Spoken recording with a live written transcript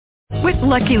With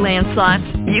Lucky Land Slots,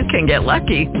 you can get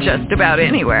lucky just about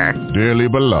anywhere. Dearly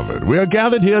beloved, we are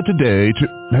gathered here today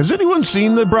to... Has anyone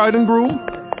seen the bride and groom?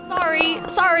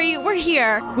 Sorry, we're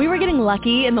here. We were getting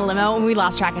lucky in the limo and we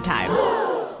lost track of time.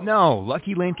 No,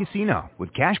 Lucky Land Casino,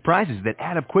 with cash prizes that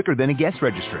add up quicker than a guest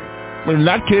registry. In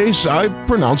that case, I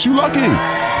pronounce you lucky.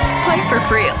 Play for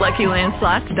free at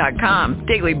LuckyLandSlots.com.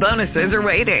 Daily bonuses are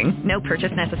waiting. No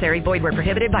purchase necessary. Void where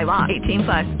prohibited by law.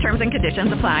 18+. Terms and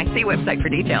conditions apply. See website for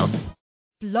details.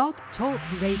 Blog Talk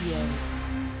Radio.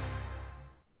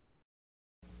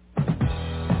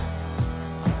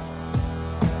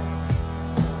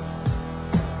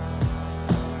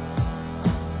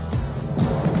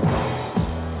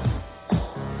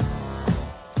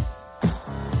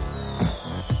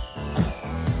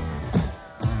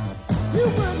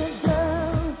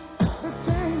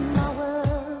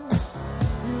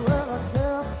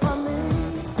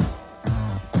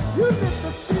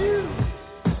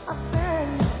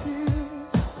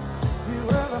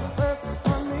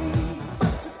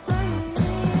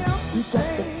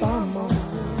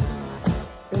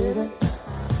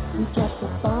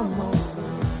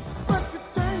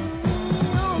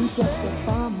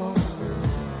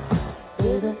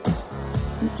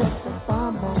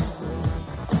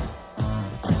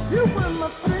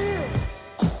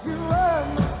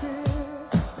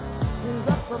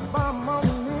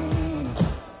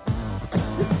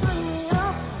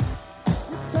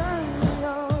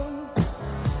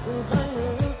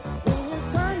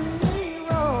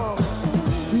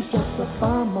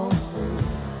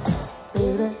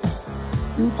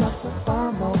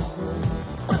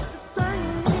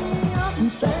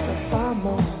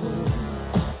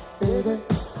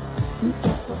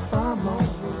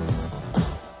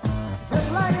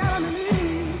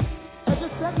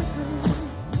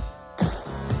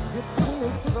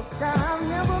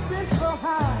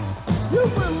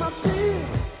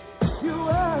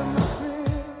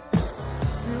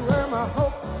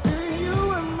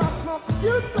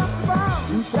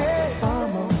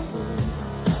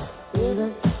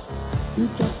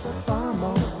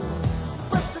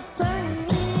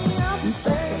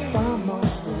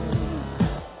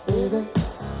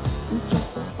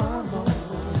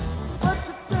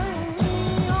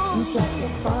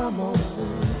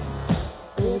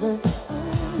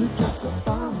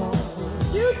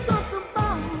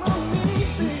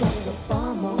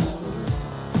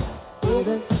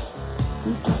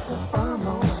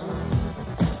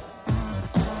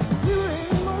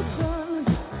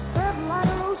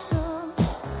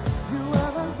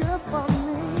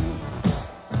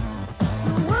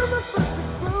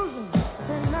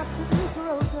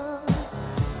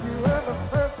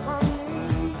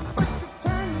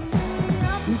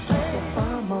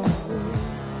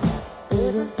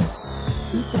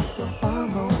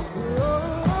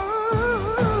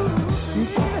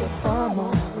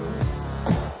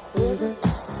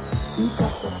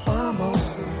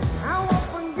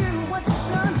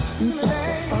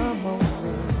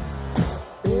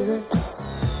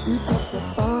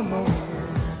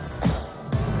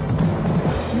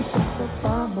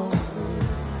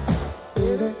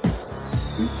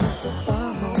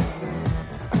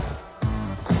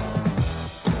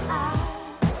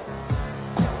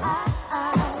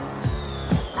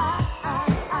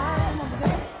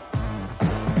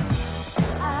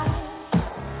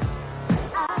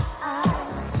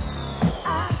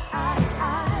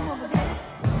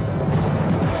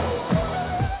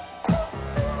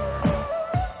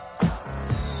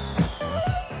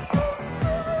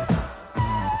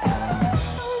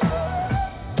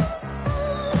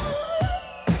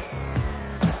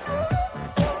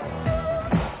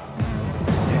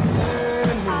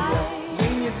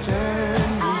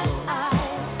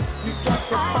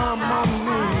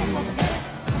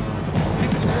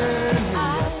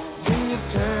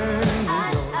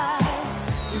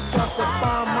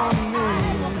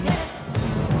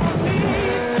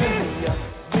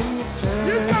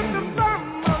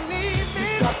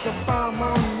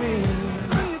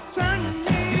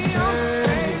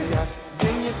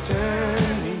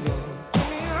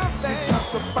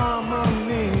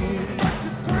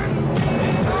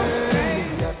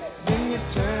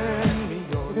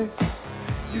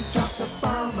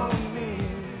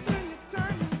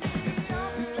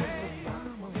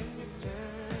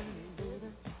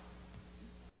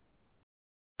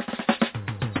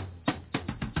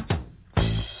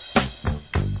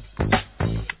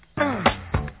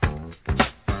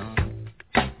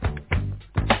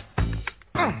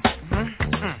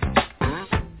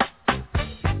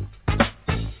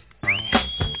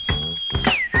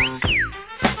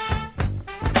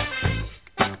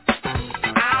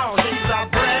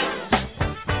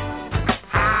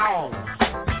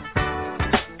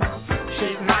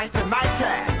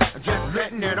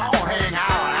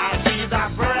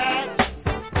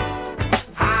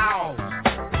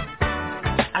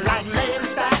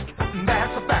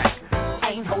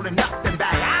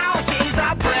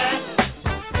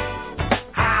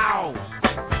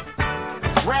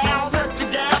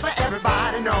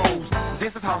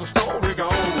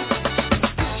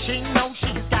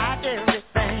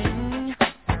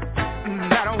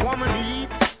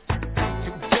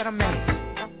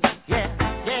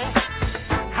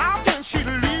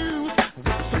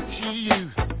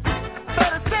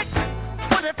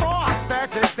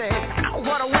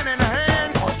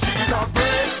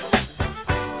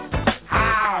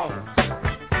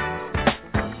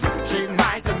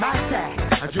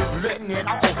 it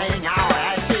all hang out.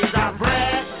 And she's a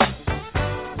brick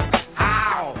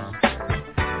house.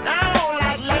 Now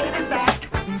like lady back,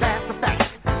 that's a fact.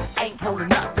 Ain't holding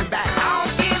nothing back. Oh,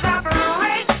 she's a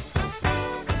brick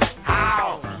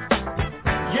house.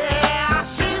 Yeah,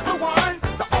 she's the one,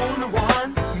 the only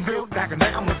one, built like an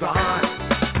Amazon.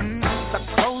 The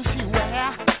clothes she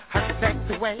wear, her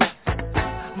sexy way,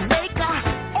 make a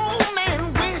old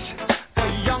man wish for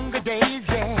younger days.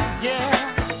 Yeah, yeah.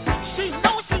 She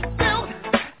knows she's built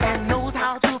and knows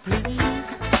how to please.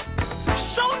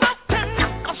 Show enough to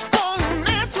knock a strong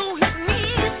man to his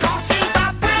knees. 'Cause she's a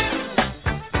brick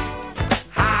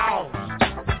house.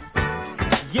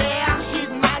 Yeah, she's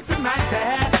mighty,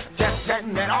 just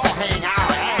letting it all hang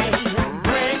out. Hey,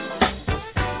 brick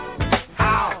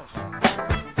house.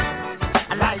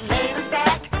 I like lady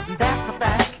back, that's a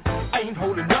fact. Ain't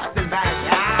holding nothing back.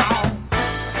 Now,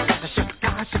 shake it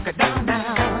down, shake it down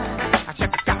now.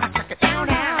 Shake it down, shake it down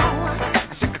now.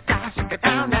 Shake it down, shake it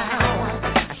down now.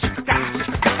 Shake it down,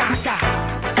 shake it down,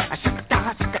 down. Shake it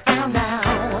down, shake it down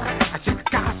now. Shake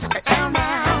it down, shake it down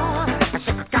now.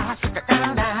 Shake it down, shake it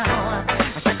down now.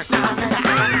 Shake it down, shake it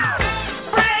down.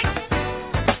 Brick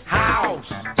house.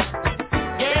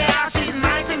 Yeah, she's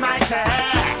mighty, just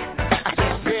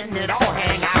letting it all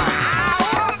hang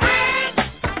out. Brick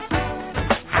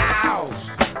house.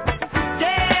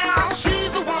 Yeah,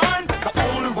 she's the one, the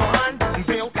only one,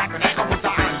 built like an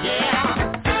Amazon. Yeah.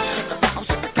 Shake it down,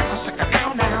 shake it down, shake it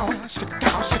down now. Shake it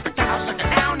down, shake it down, shake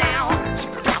it down now.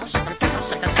 Shake it down, shake it down,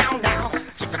 shake it down now.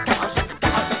 Shake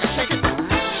it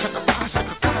down, shake it down, shake it, shake it. Shake it down, shake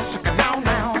it down, shake it down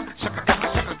now. Shake it down,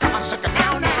 shake it down, shake it down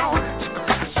now. Shake it down,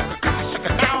 shake it down, shake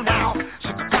it down now.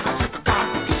 Shake it down, shake it down,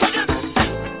 shake it.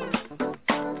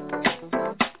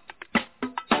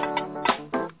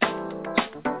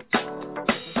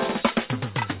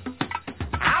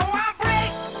 Our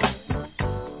brick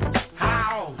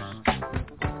house.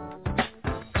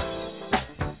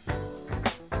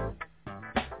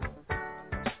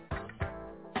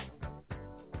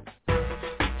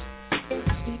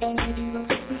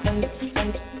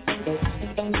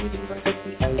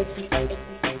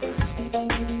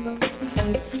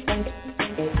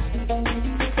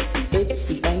 It's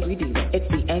the Angry Diva. It's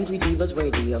the Angry Divas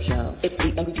radio show. It's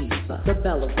the Angry Diva, the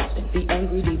Belle of Boston, the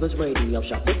Angry Divas radio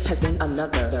show. This has been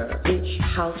another Bitch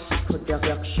House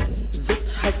production. This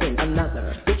has been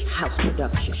another Bitch House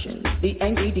production. The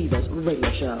Angry Divas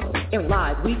radio show. Airing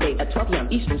live weekday at 12 p.m.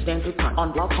 Eastern Standard Time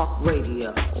on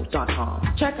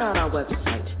blogtalkradio.com. Check out our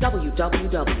website,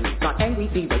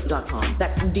 www.angrydivas.com.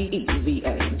 That's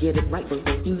DEVA. Get it right, boo.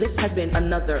 This has been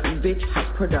another Bitch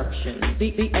House production.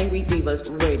 The Angry Divas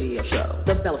radio show.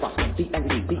 The Belle of Boston, the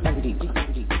Angry Diva, the Angry Diva, the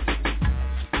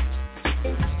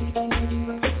Angry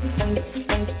Diva.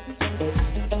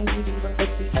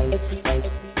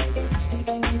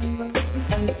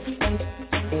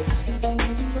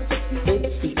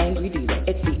 It's the Angry Diva.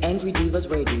 It's the Angry Divas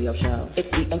radio show. It's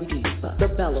the Angry Diva, the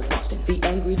Belle of Boston, the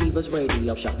Angry Divas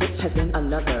radio show. This has been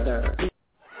another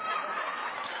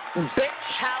Bitch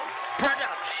House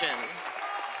production.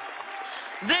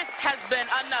 This has been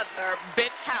another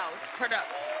Bitch House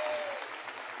production.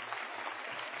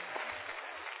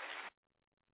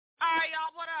 All right,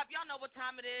 y'all, what up? Y'all know what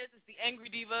time it is. It's the Angry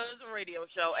Divas radio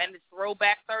show, and it's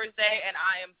Throwback Thursday, and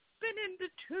I am spinning the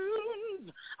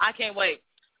tunes. I can't wait.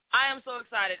 I am so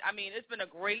excited. I mean, it's been a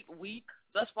great week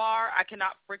thus far. I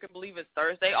cannot freaking believe it's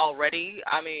Thursday already.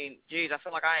 I mean, geez, I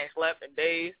feel like I ain't slept in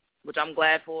days, which I'm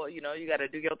glad for. You know, you got to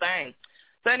do your thing.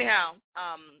 So anyhow,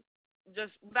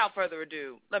 just without further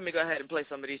ado, let me go ahead and play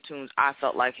some of these tunes I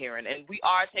felt like hearing. And we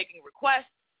are taking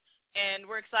requests, and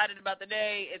we're excited about the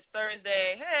day. It's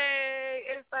Thursday. Hey,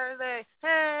 it's Thursday.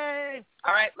 Hey.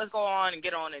 All right, let's go on and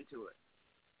get on into it.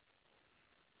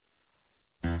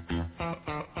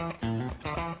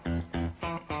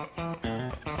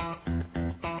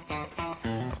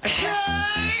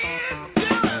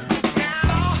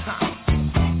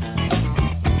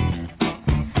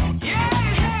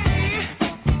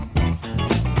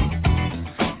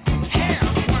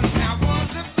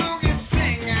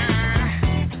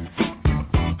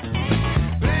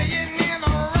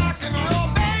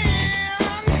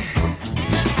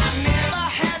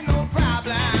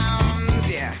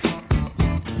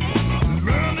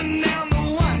 Burning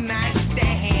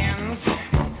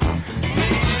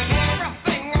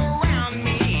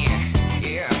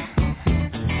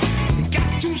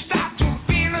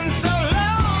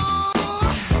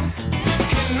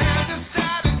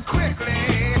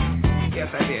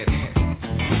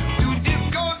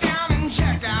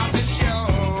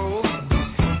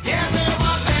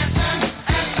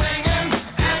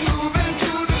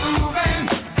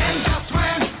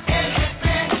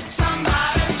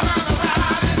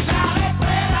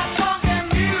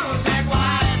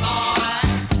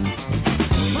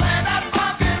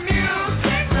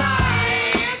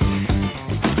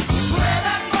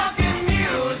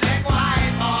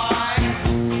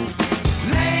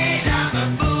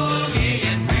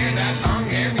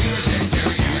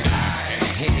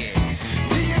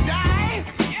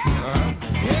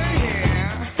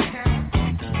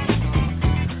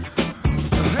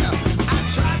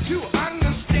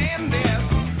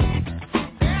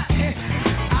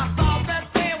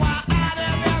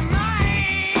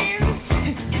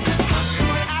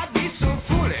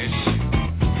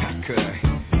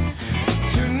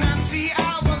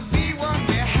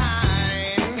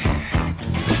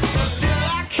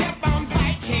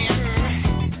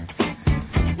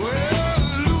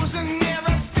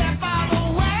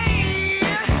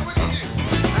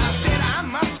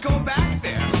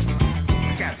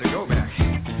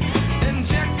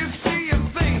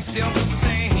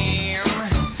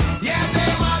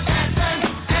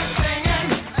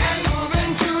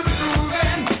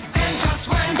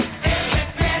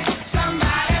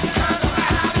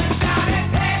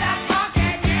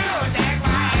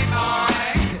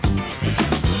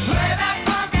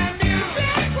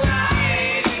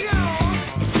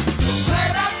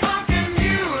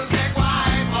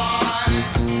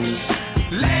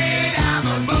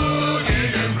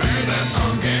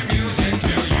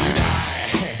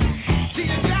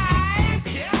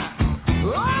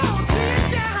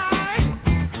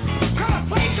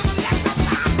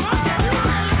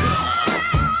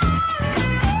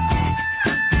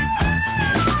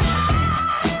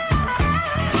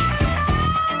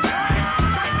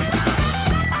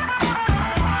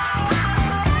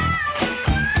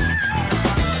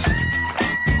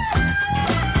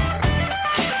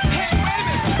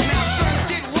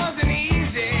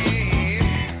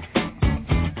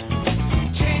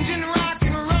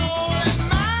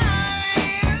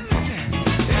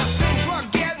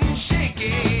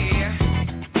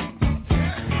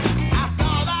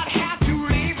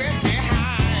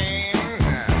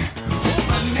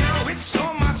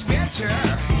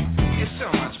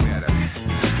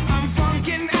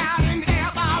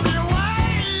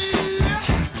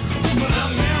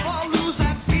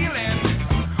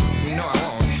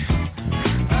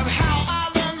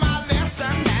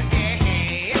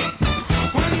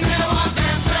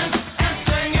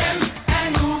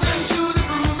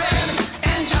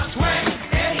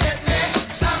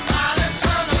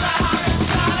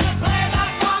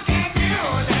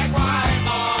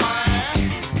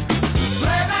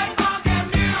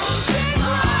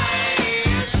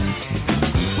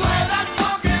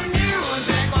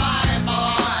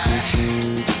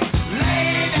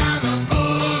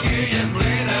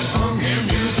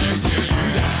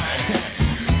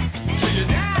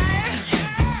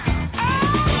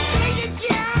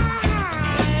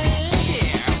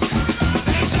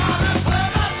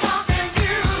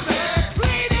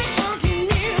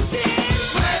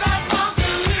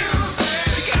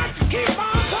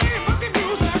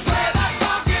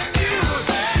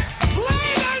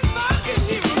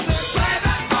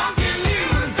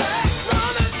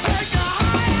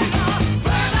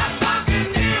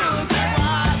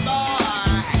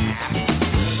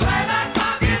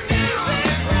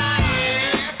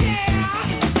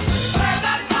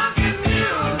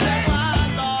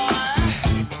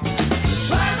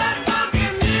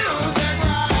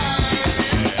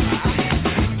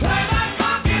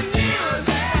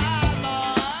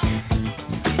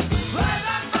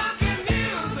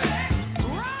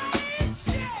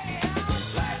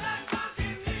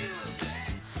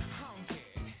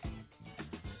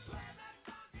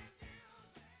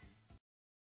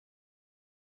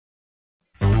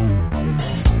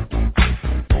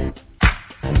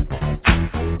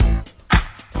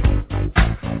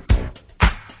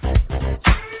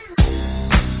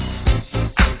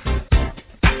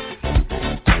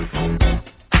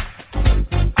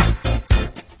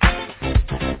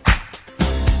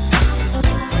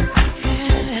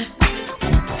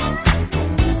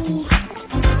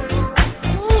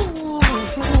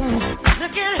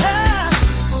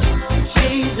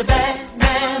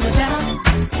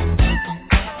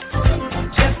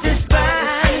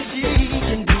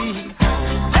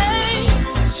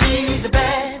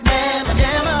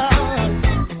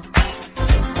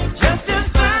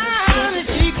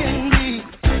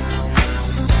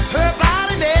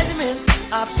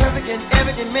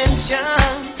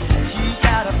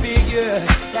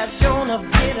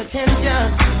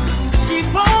attention. She's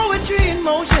poetry in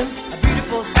motion, a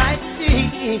beautiful sight to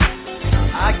see.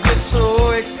 I get so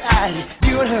excited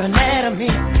viewing her anatomy.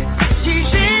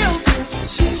 She's ill,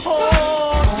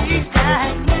 oh, she's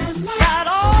got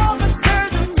all the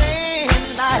curves a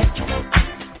man like.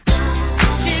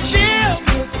 She's ill,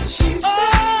 oh,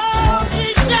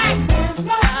 she's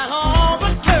got all the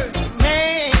curves a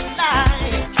man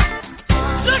like.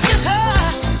 Look at her,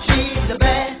 she's a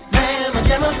bad man, my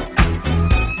gemma.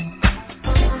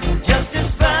 Just as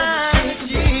fine as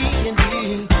she can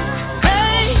be.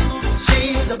 Hey,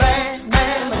 she's a bad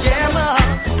man, my gemma.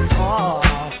 Oh,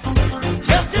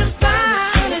 just as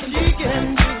fine as she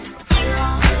can be.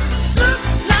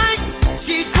 Looks like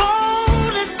she's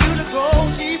born into the gold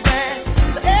she wears.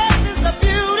 The S is the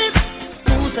beauty,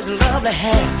 who's such a lovely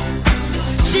hair.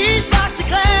 She's boxy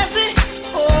classy,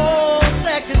 oh,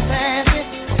 sexy fancy.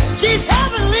 She's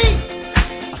heavenly,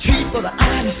 a treat for the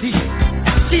eye to see.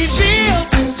 She's real,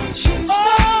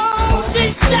 oh,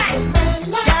 she's stacked.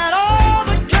 Got all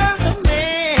the curves a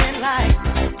man like.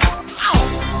 Oh,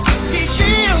 she's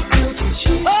real,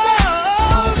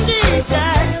 oh, she's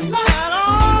stacked. Got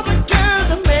all the curves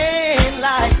a man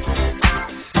like.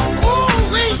 Ooh,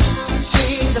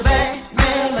 she's a bad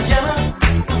man, my gemma.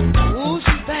 Ooh,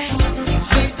 she's bad,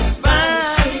 she's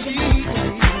fine, she can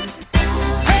be.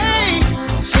 Hey,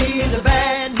 she's a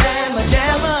bad man, my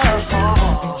gemma.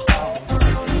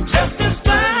 Just as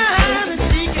fine as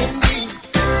she can be.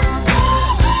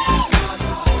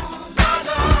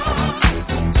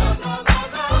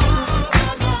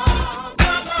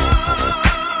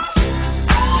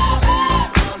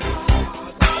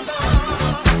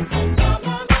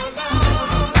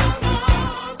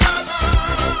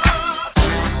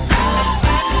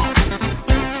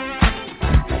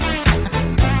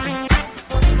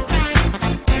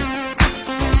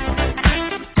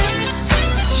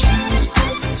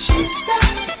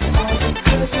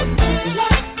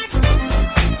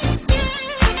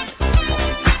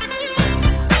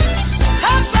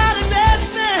 Her body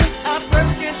dancing, her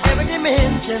perfect every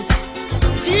dimension.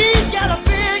 She's got a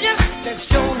figure that's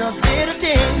shown a bit of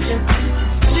attention.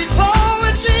 She's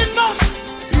poetry in motion,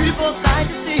 beautiful sight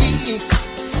to see.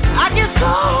 I get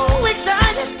so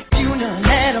excited viewing her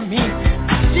anatomy.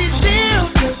 She's still,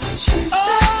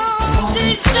 oh,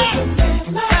 she's still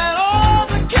got all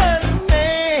the curves a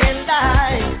man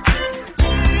like.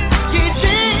 She's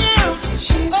still,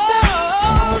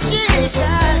 oh, she's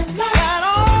got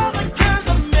all the curves a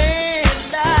man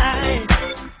like.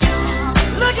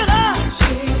 Look at her.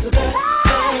 She's a bad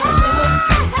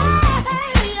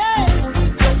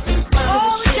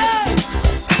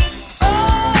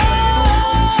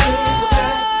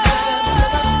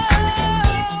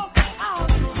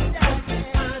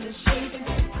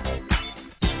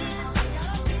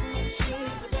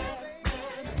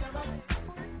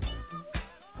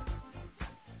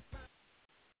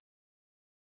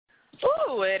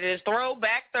Ooh, it is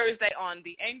Throwback Thursday on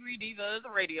the Angry Divas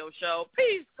radio show.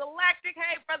 Peace, Galactic.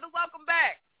 Hey, brother, welcome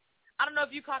back. I don't know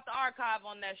if you caught the archive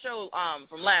on that show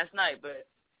from last night, but,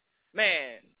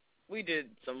 man, we did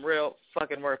some real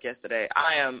fucking work yesterday.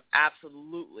 I am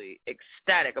absolutely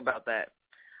ecstatic about that.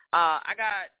 I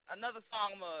got another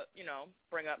song I'm going to,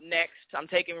 bring up next. I'm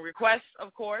taking requests,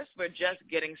 of course. We're just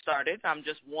getting started. I'm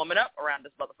just warming up around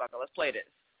this motherfucker. Let's play this.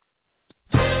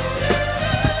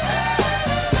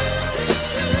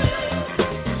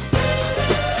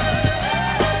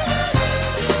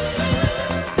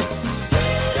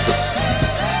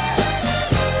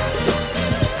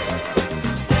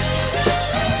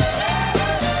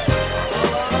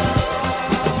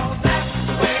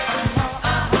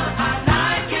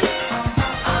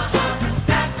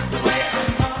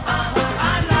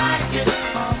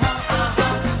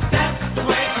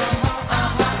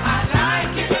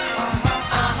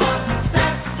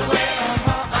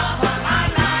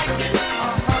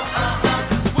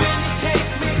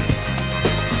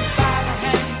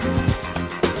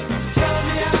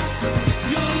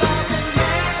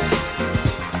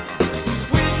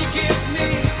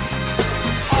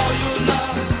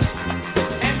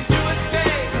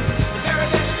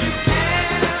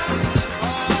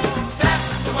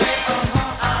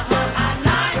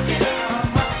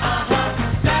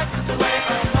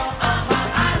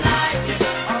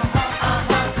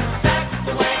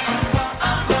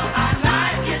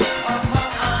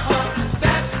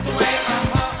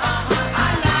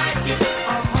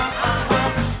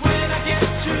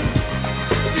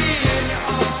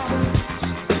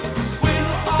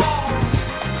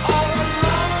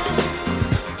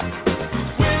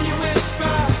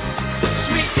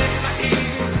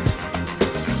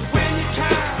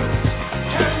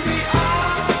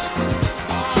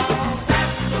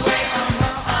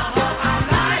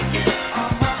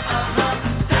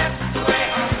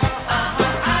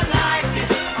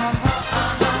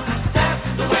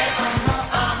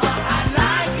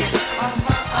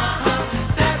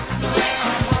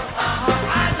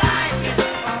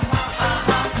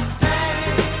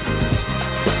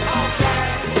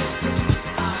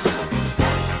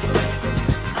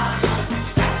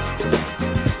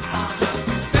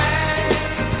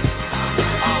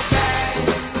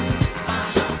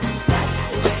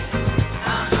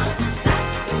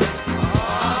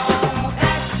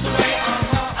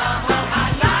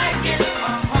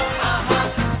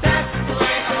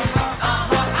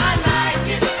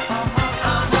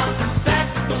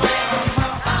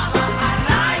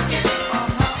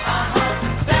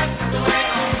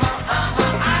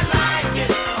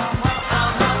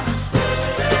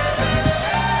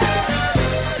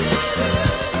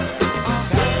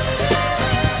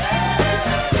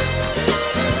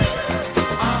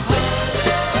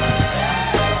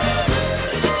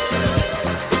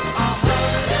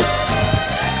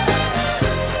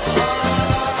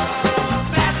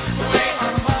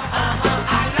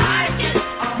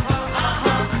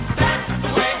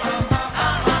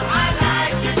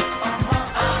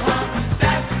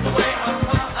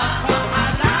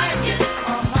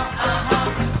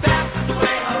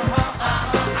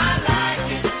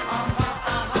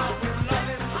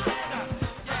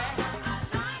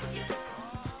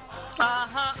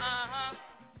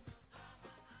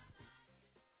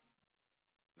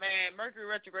 man, Mercury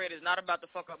retrograde is not about to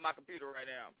fuck up my computer right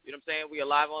now. You know what I'm saying? We are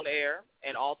live on the air,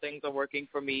 and all things are working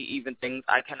for me, even things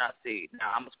I cannot see.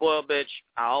 Now, I'm a spoiled bitch.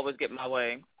 I always get my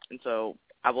way, and so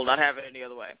I will not have it any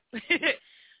other way.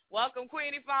 Welcome,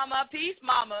 Queenie Farmer. Peace,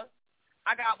 mama.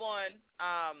 I got one.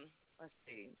 Let's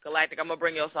see. Galactic, I'm going to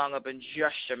bring your song up in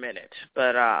just a minute,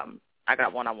 but I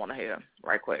got one I want to hear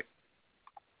right quick.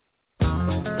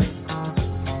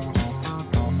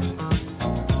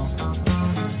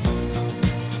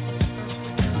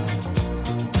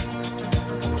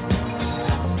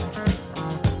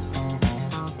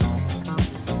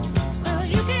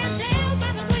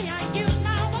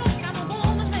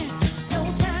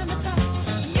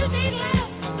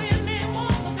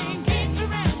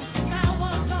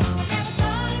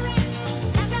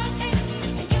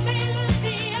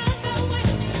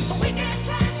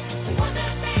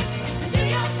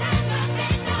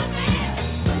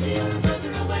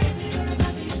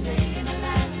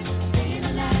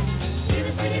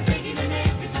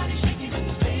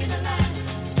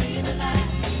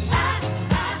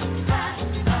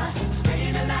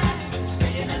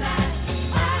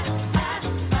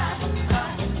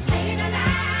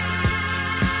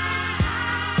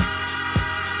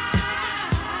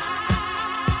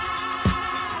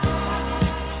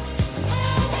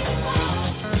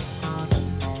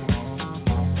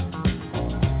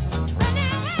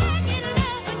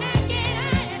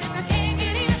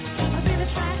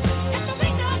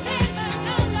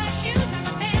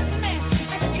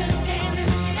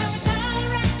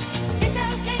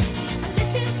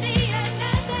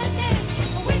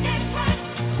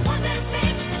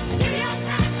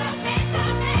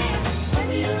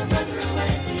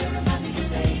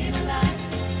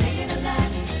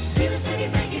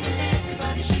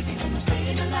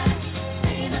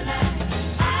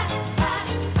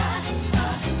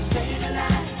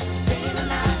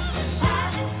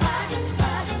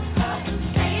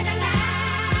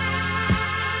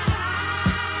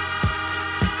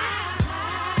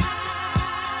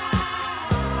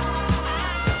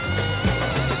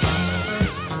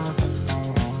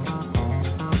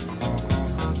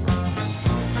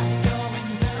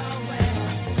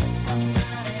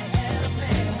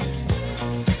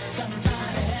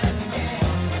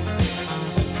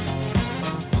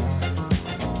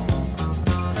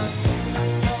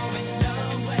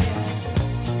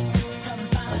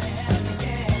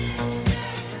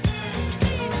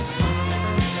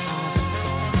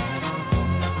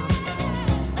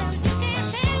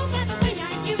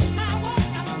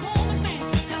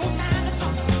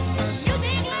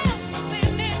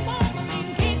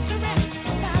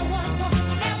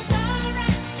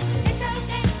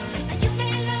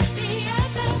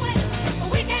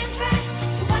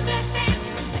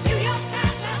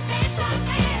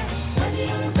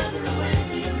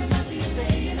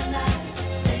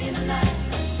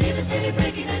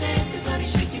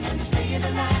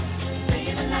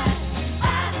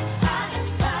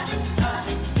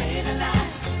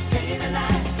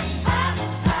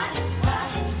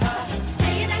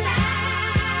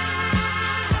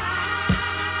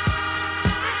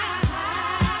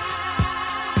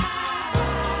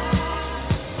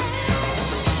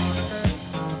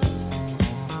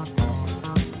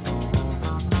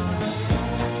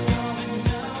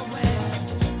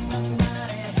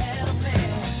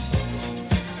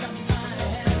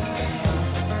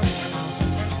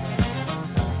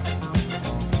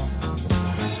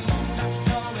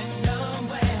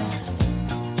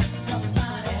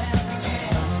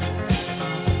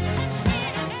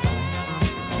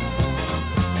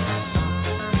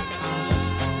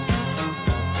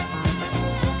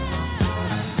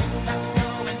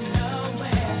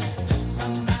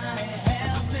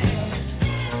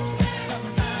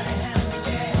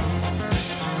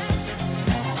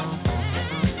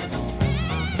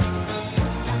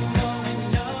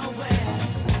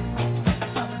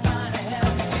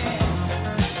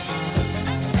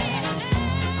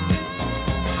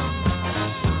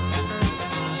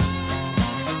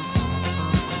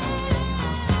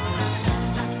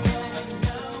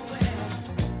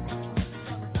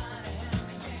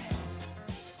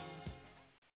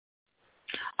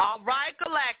 All right,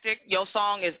 Galactic, your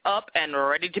song is up and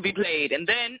ready to be played. And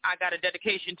then I got a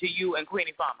dedication to you and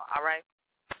Queenie Farmer, all right?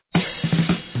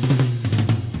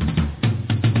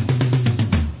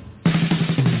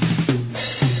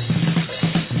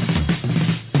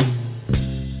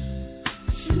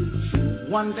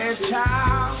 One day,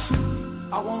 child,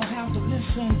 I won't have to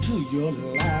listen to your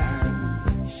lies.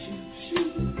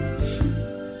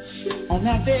 On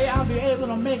that day, I'll be able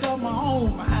to make up my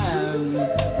own mind.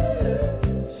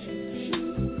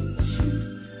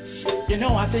 You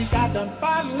know, I think I done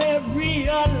finally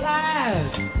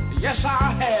realized, yes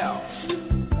I have.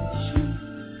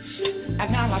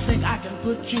 And now I think I can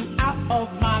put you out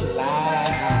of my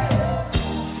life.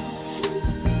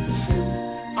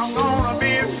 I'm gonna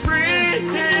be free,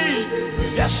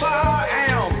 yes I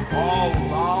am. Oh,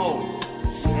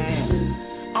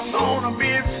 I'm gonna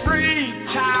be free,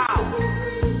 child.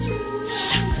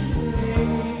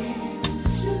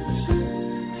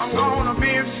 I'm gonna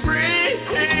be free.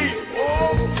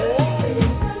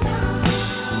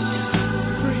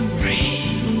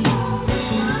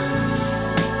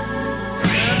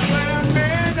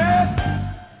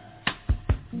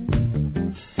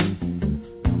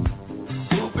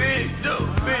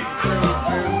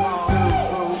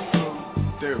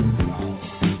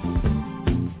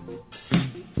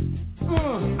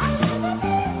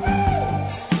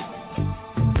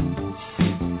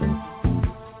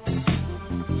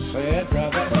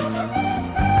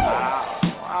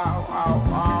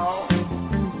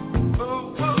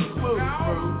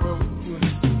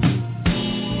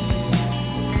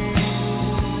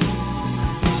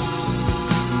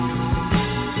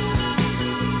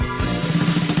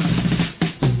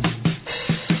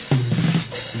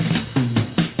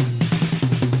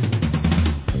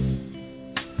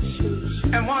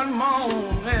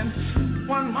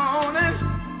 One morning,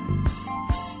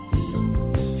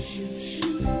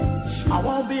 I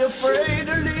won't be afraid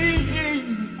to leave.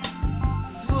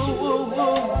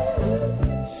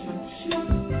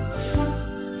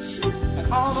 And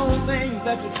all those things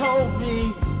that you told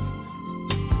me,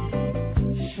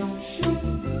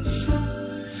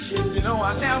 you know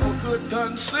I never could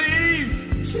conceive.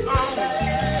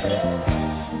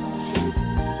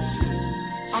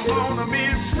 I'm gonna be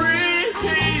free.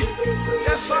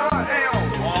 Yes, I am.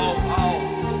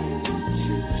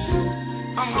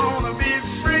 I'm gonna be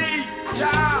free,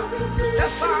 child.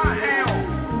 Yes, I am.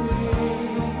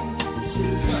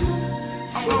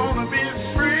 I'm gonna be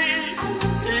free.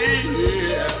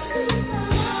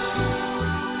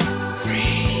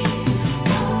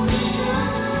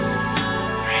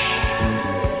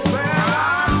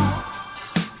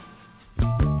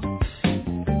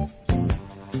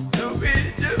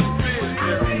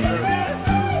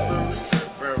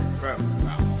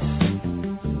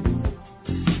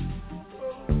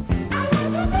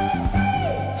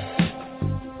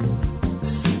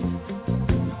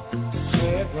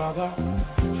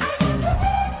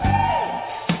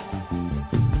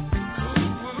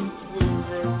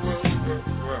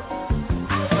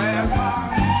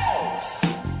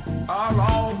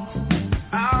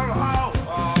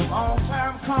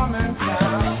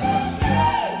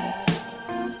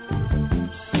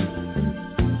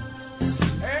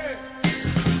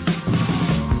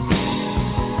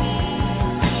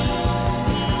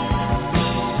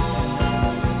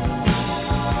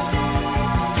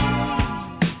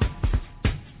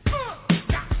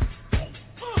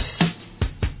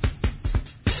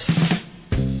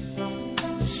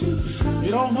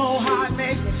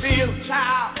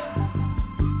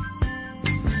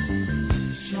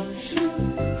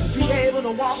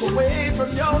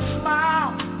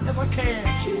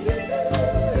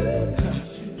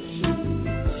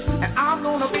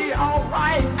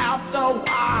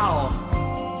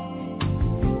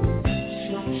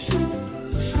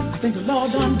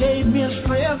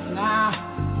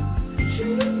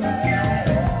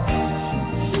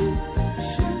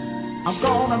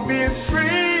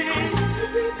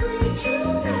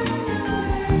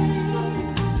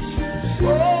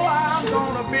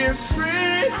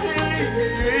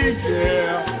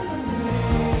 Yeah.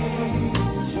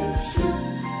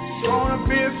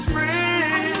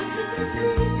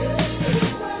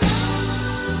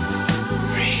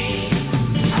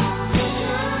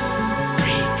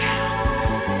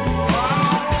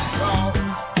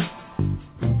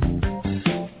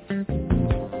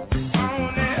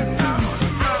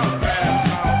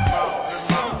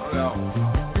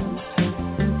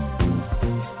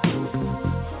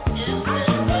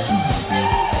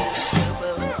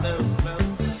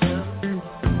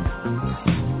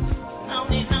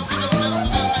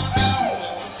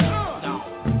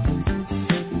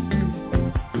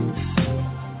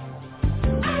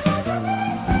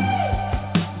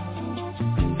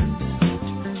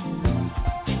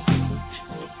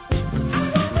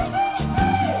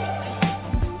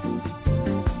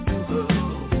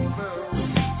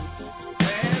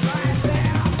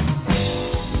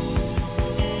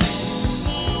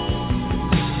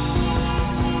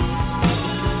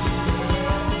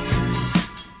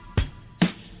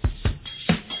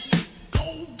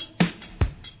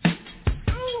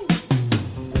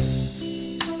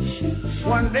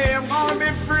 One day I'm gonna be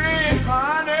free.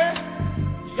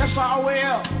 Yes, I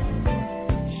will.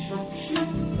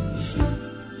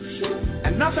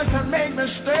 And nothing can make me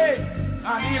stay,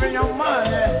 not even your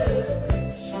money.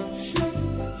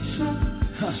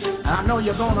 I know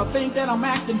you're gonna think that I'm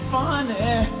acting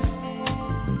funny.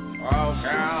 Oh,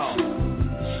 girl.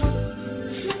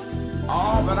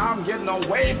 Oh, but I'm getting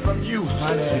away from you,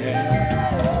 honey.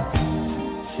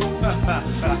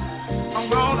 I'm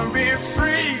gonna be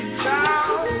free,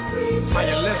 child. Are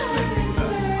you listening?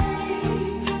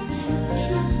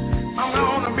 I'm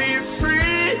gonna be free.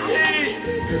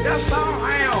 Yes, I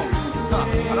am.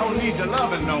 I don't need your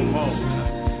loving no more.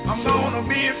 I'm gonna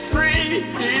be free.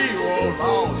 Oh,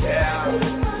 Lord, yeah.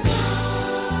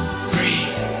 Free.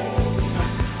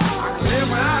 I can live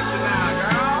without you now,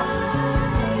 girl.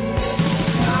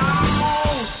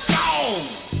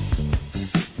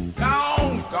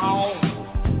 Gone.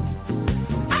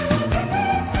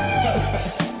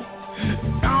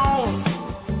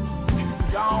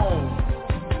 Gone.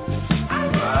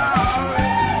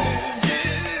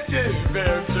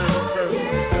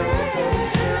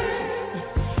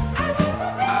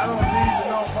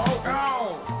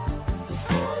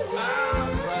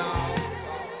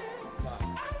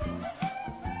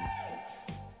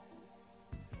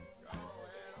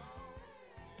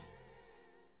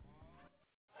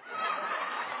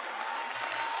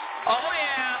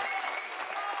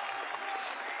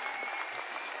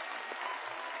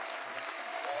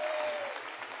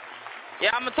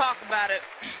 Yeah, I'm going to talk about it.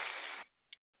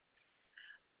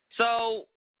 So,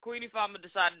 Queenie Farmer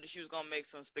decided that she was going to make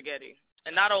some spaghetti.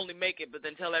 And not only make it, but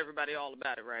then tell everybody all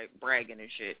about it, right? Bragging and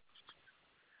shit.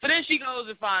 So then she goes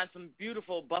and finds some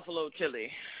beautiful buffalo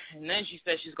chili. And then she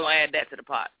says she's going to add that to the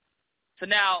pot. So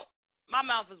now, my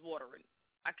mouth is watering.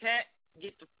 I can't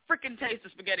get the freaking taste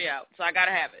of spaghetti out, so I got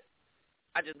to have it.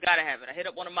 I just got to have it. I hit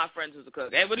up one of my friends who's a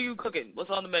cook. Hey, what are you cooking? What's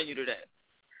on the menu today?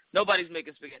 Nobody's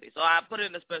making spaghetti, so I put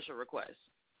in a special request.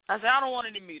 I said, I don't want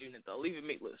any meat in it, though. Leave it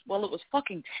meatless. Well, it was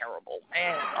fucking terrible,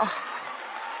 man. Oh.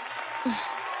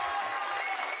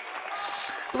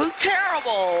 It was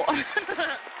terrible.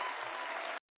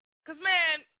 Because,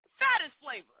 man, fat is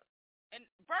flavor. And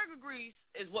burger grease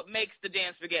is what makes the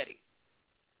damn spaghetti.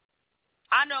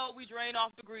 I know we drain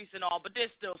off the grease and all, but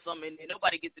there's still some in there.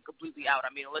 Nobody gets it completely out.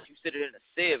 I mean, unless you sit it in a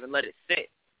sieve and let it sit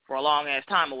for a long-ass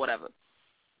time or whatever.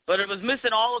 But it was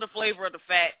missing all of the flavor of the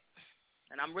fat,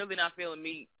 and I'm really not feeling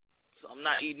meat, so I'm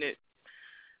not eating it.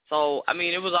 So, I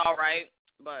mean, it was all right,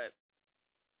 but,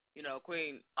 you know,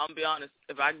 Queen, I'm going to be honest,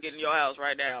 if I can get in your house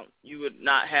right now, you would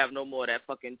not have no more of that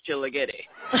fucking chiligetti.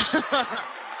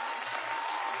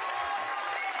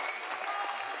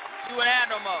 You wouldn't have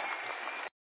no more.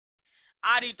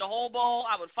 I'd eat the whole bowl.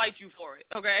 I would fight you for it,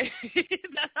 okay?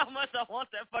 That's how much I want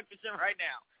that fucking shit right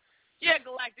now. Yeah,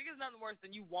 Galactic, it's nothing worse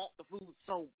than you want the food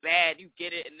so bad, you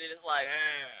get it, and then it's like,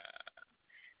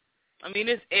 I mean,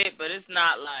 it's it, but it's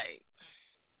not like,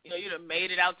 you know, you'd have made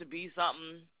it out to be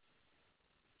something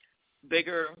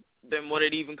bigger than what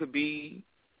it even could be,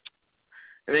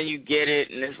 and then you get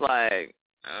it, and it's like,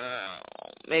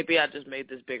 maybe I just made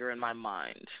this bigger in my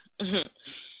mind.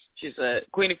 She said,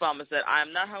 Queenie Farmer said, I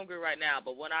am not hungry right now,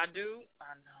 but when I do,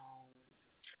 I know.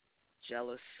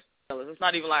 Jealous. It's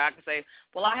not even like I can say,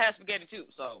 well, I had spaghetti too,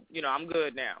 so, you know, I'm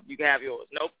good now. You can have yours.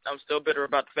 Nope, I'm still bitter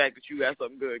about the fact that you got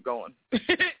something good going.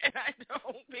 And I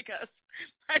don't, because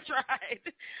I tried.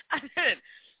 I did.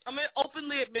 I'm going to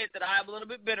openly admit that I'm a little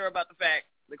bit bitter about the fact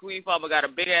that Queen Farmer got a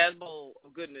big-ass bowl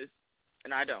of goodness,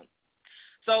 and I don't.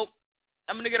 So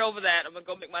I'm going to get over that. I'm going to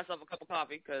go make myself a cup of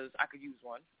coffee because I could use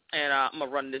one, and I'm going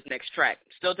to run this next track.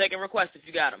 Still taking requests if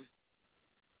you got them.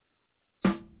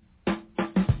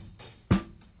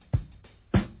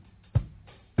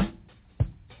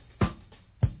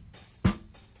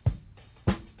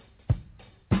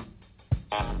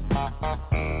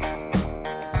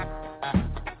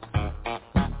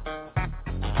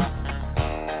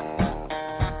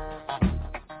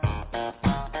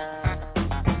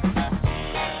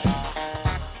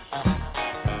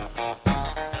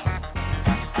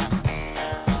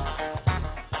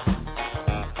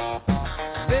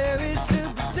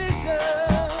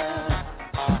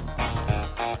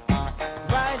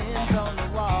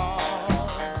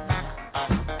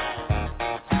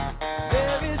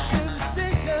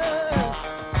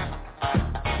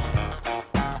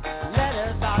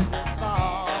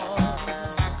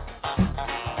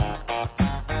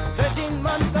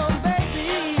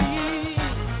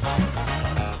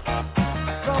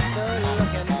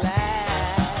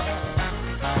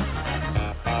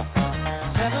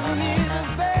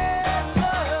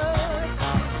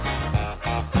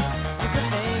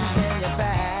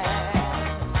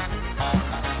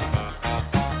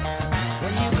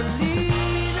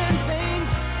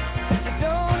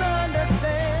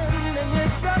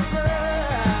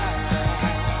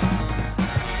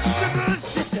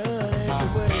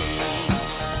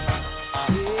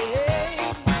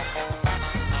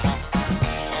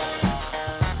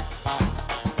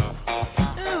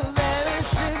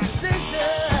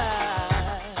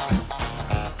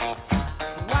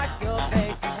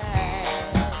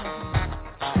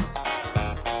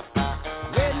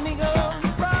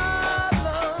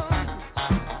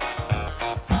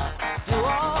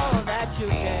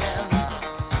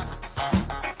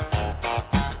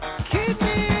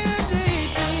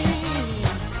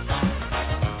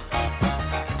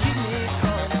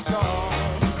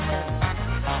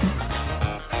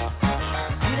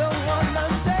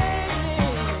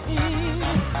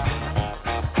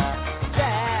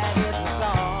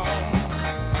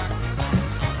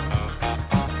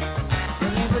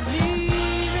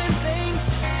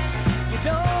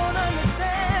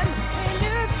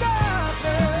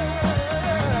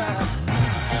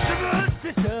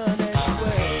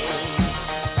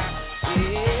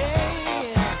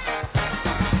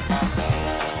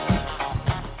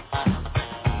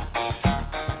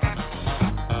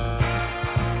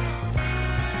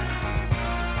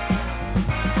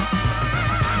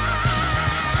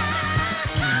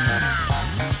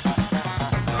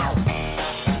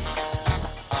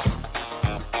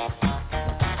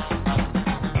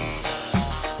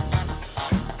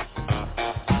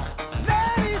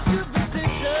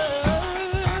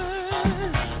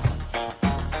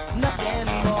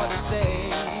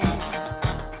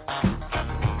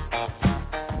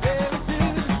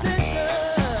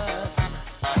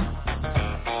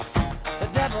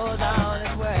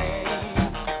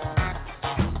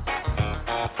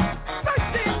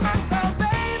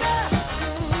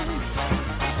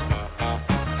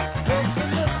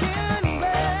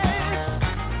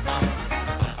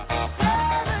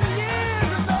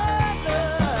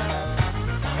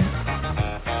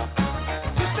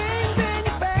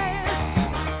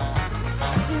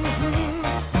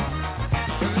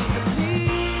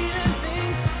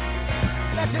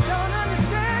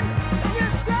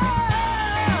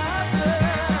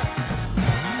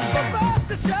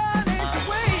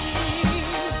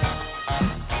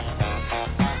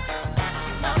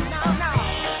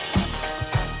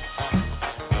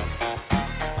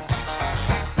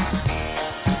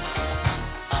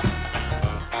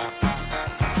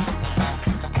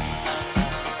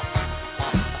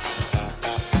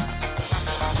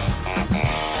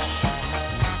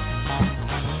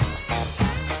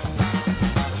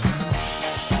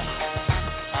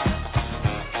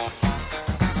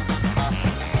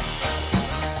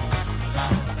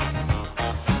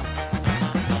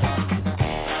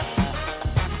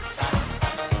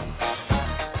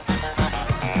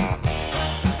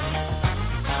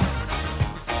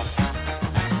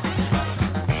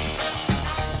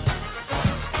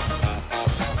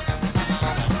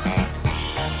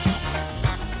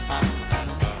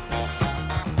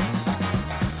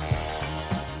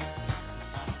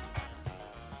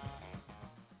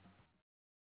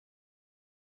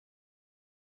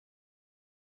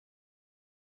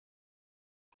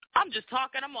 I'm just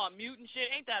talking. I'm on mute and shit.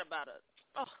 Ain't that about it?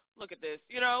 Oh, look at this.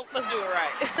 You know, let's do it right.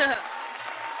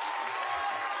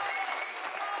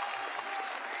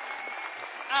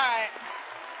 All right.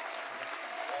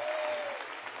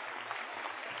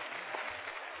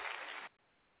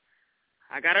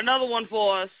 I got another one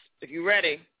for us, if you're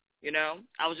ready. You know,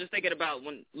 I was just thinking about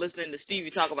when listening to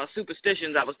Stevie talk about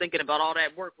superstitions, I was thinking about all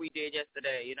that work we did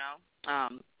yesterday, you know.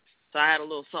 So I had a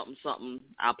little something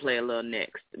I'll play a little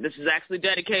next. This is actually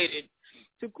dedicated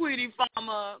to Queenie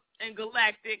Farmer and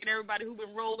Galactic and everybody who's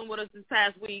been rolling with us this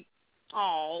past week.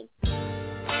 Aww.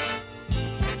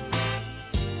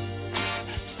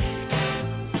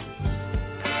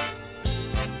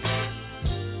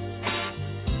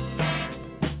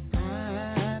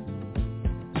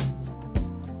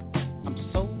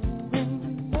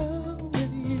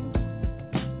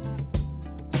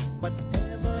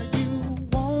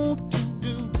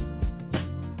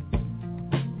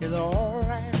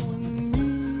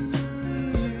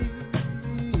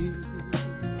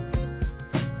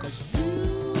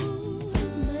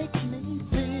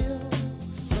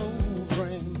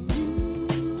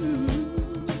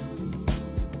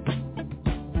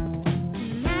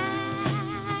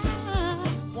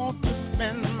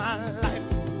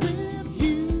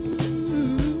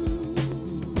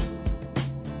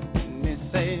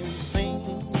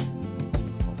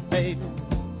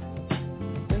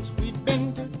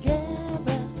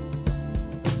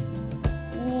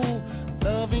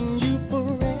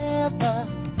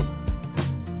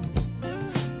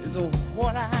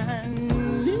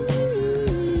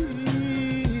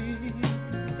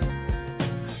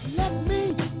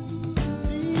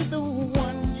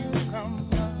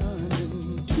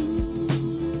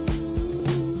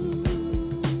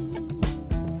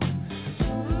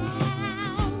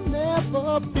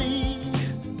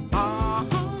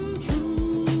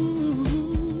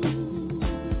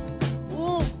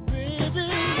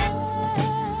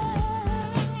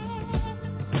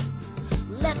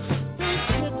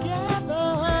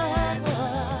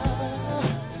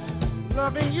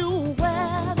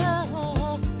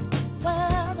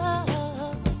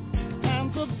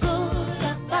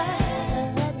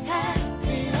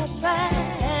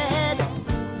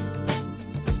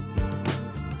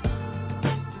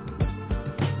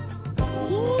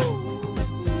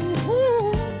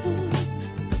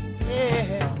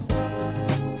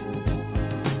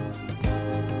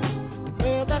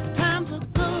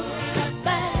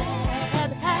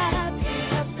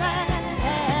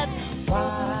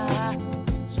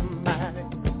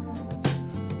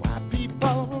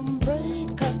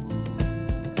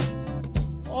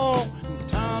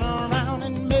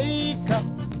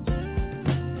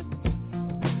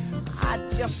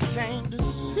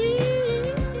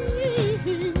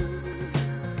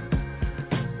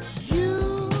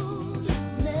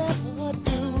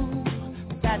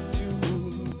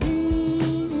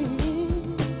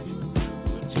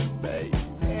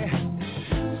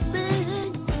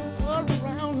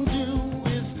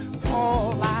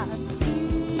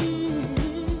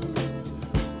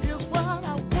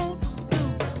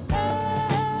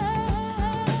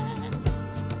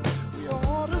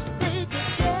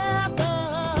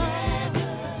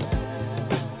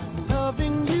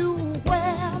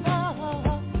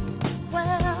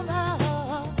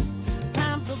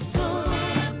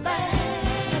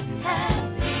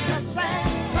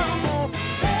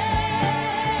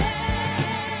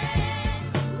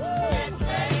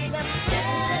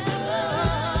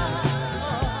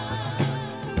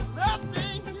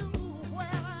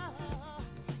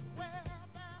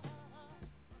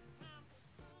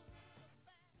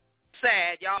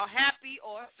 Y'all happy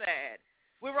or sad?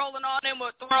 We're rolling on in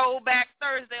with Throwback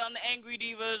Thursday on the Angry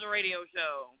Devas radio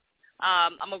show.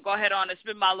 I'm going to go ahead on and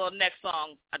spin my little next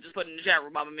song. I just put in the chat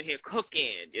room. I'm in here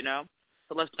cooking, you know.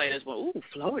 So let's play this one. Ooh,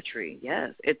 Floetry.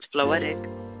 Yes, it's Floetic.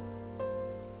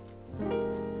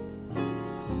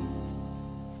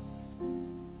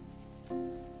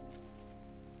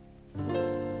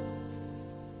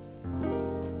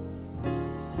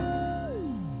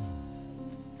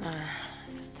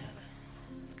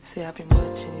 See, I've been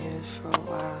watching you for a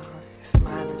while,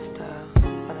 smiling stuff,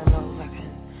 but I know I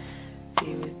can be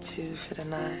with you for the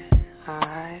night,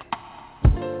 alright?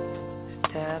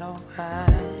 Is that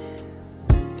alright,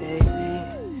 baby,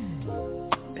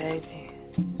 baby?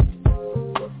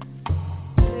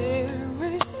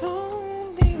 There is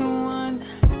only one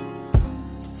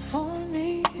for me.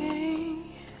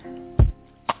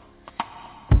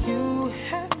 You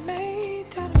have made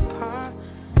that a possibility.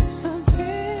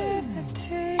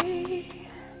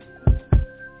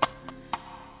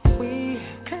 We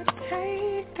could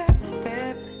take that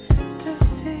step to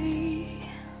see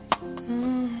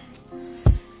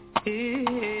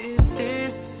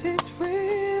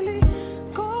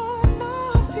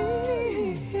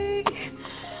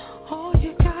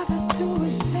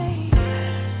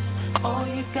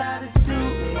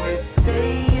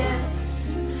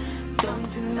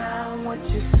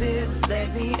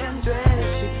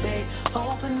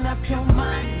open up your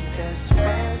mind, just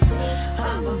rest.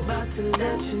 I'm about to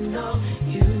let you know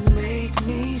you make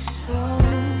me so.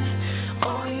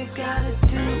 All you gotta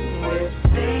do is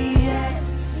say yes.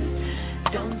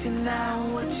 Don't deny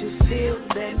what you feel,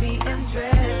 let me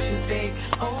undress you, babe.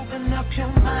 Open up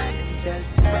your mind and just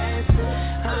rest.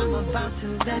 I'm about to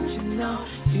let you know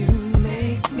you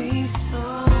make me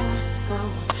so.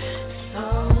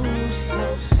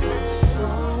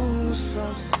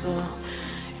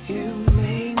 You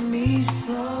make me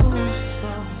so.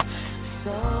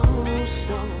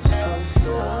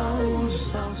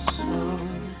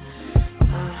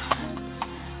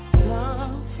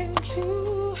 Loving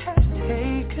you has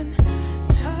taken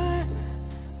time,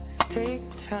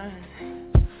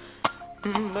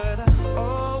 but I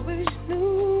always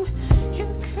knew you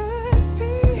could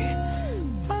be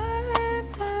mine.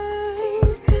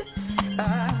 I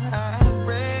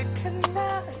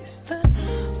recognize the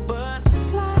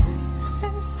butterflies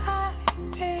inside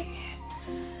me.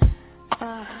 I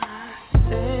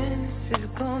sense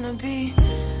it's gonna be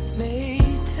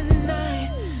made tonight.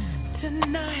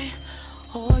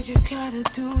 All you gotta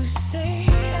do is say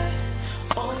yes.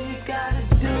 All you gotta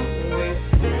do is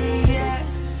say yes.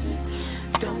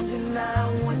 Don't deny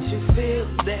what you feel,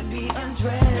 let me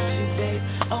undress you, babe.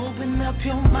 Open up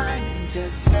your mind and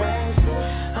just rest.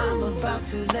 I'm about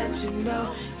to let you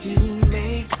know you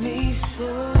make me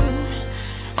so.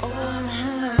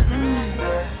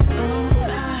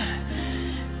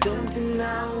 Don't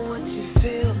deny what you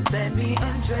feel, let me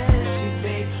undress you,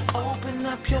 babe. Open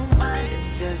up your mind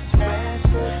and just rest.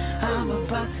 I'm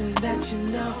about to let you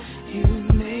know you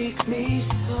make me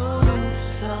so.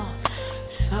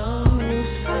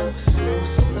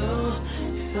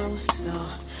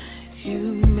 You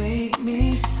make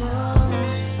me so.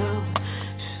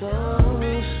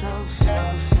 You make me so.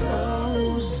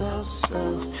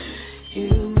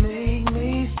 You make me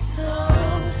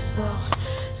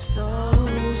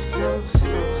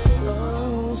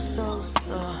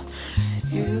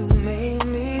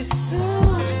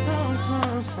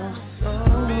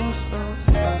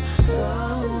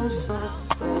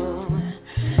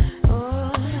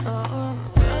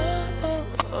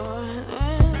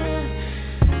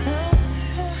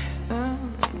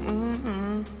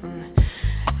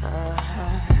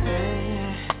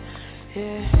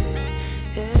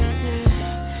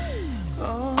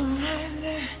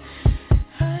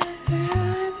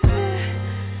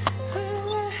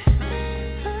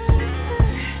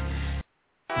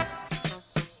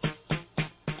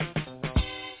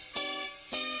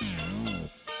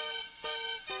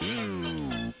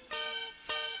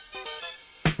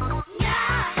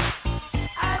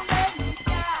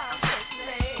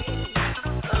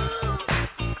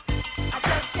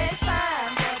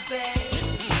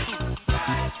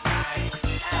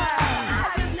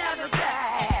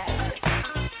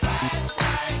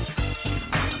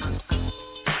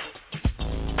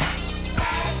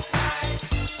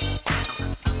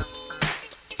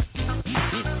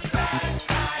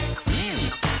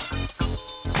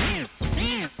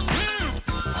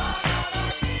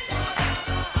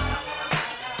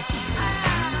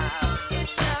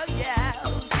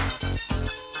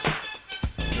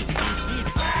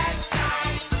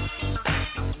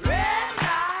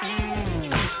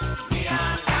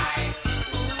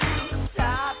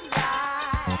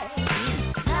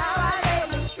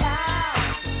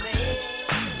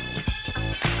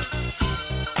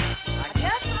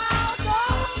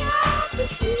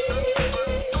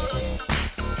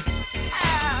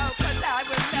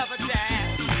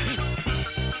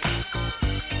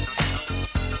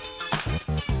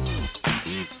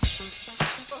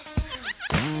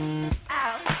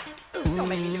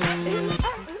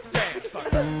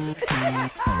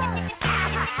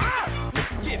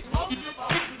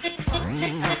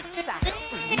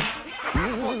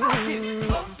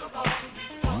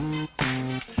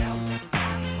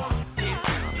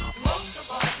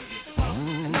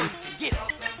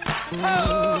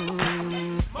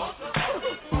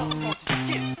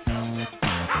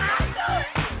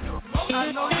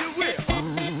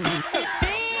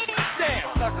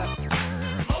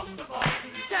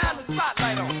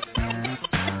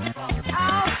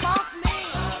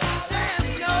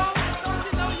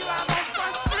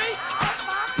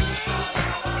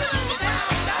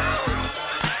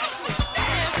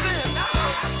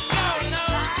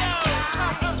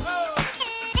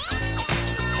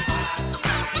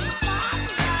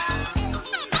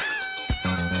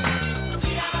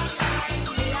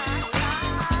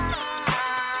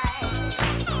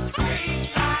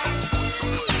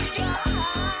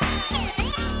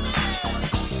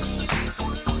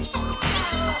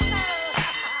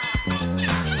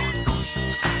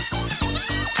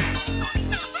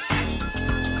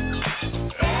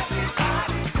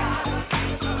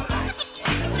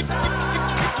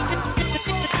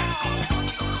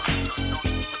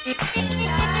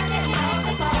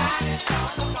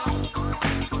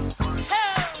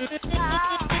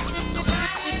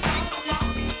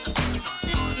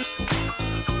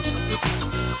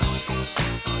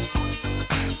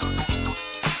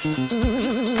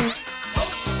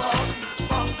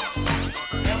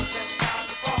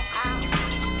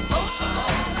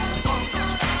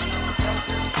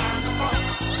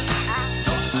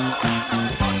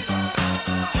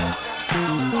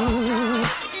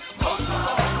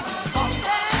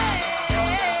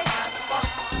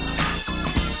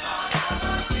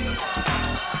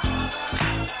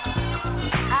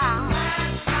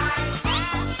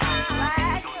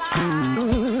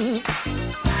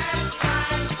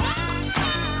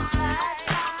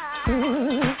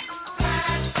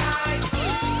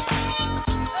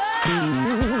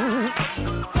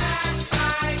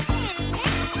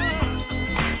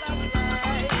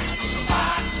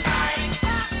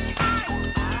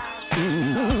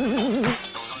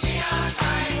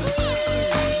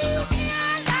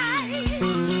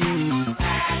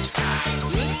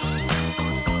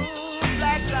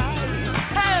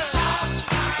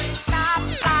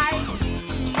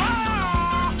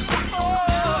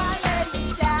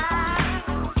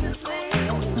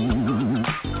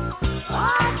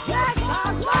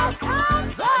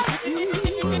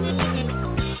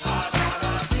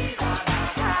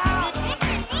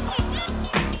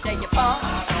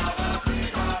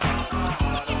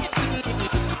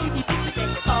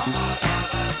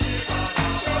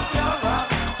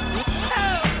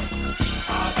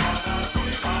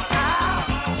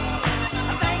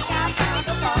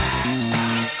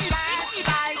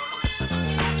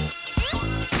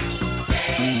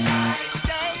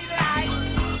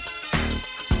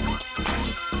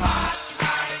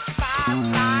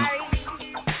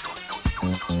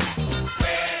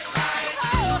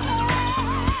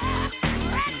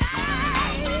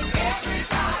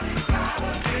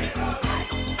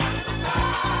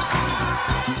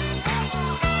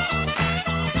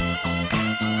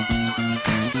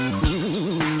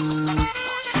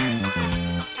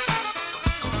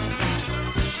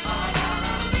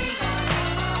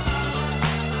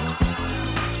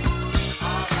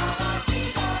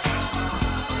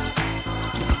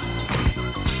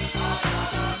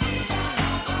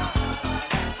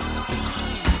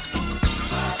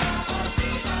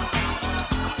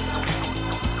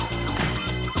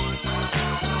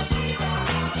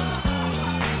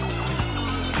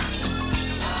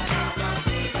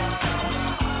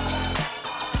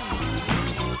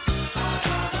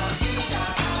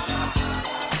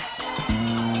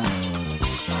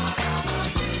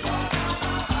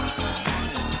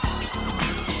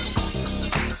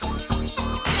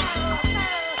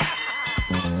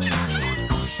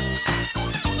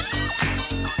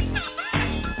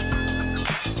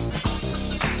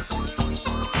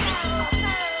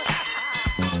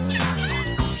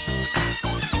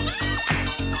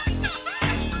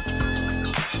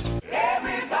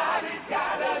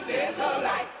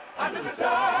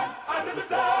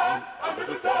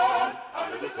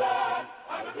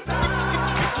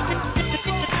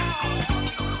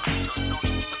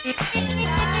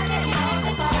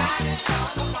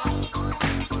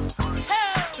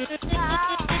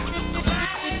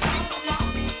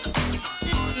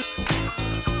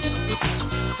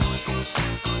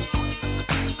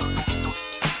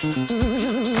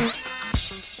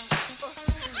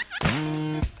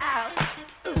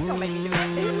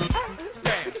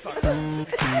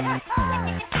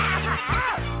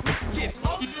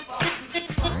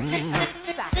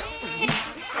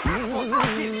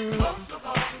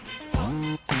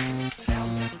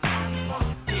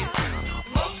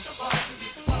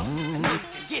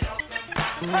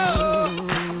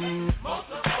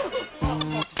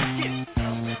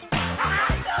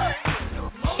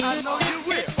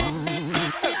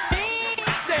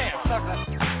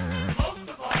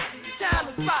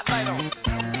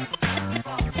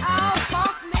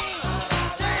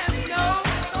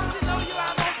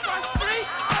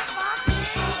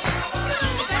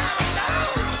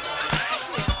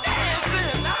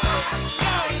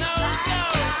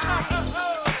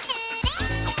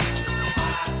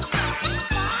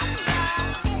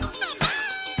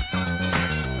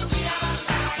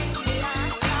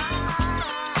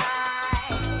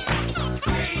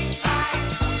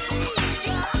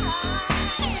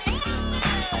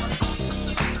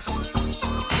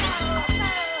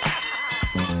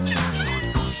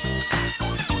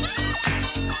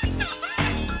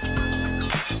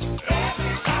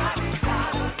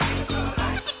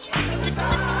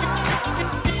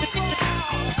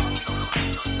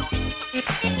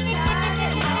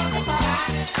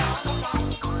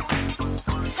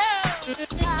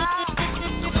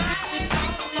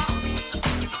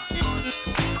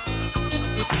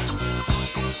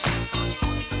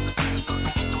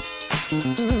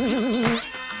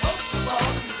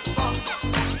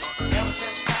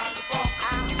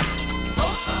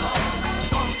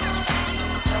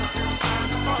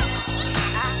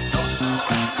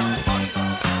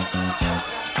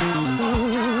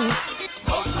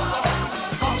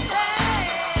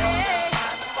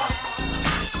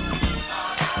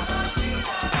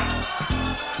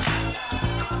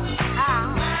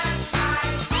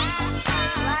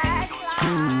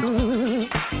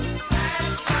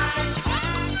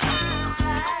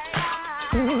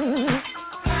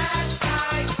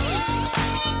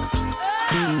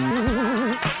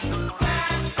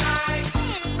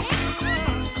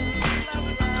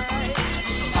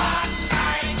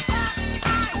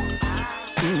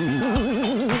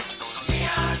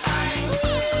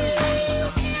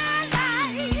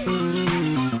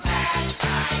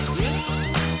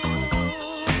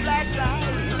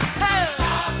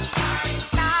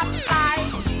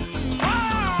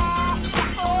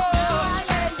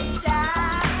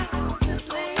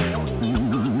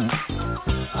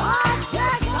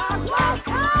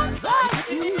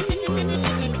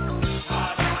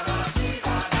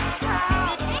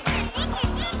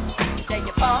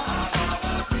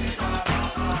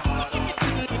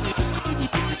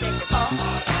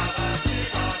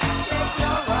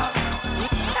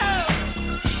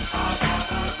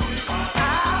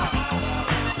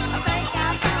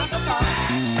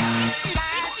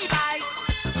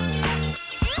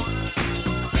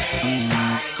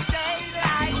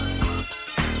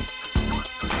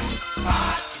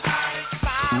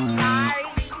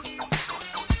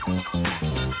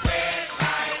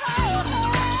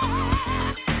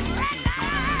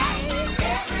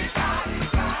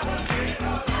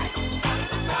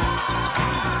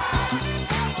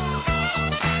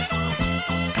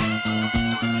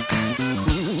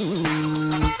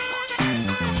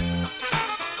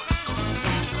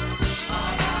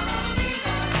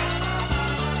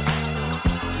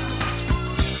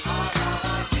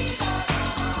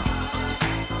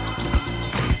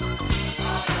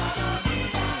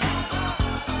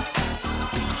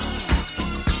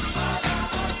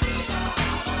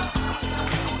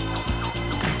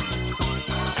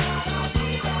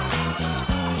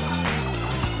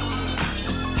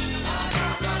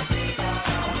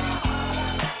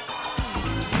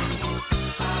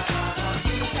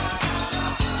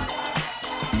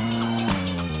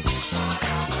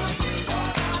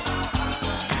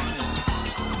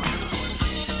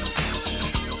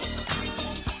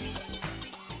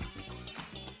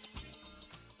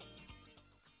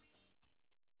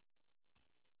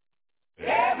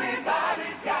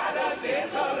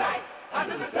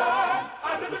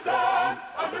Under the sun,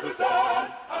 under the sun,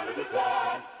 under the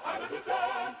sun, under the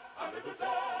sun,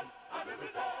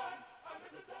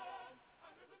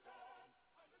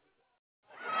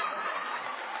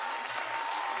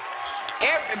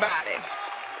 Everybody.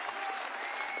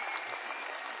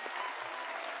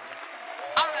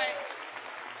 All right.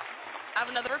 I have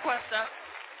another request up.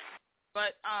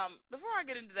 But before I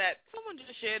get into that, someone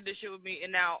just shared this shit with me,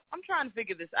 and now I'm trying to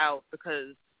figure this out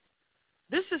because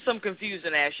this is some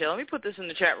confusing ass shit. Let me put this in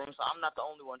the chat room so I'm not the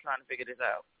only one trying to figure this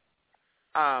out.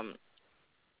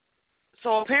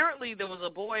 So apparently there was a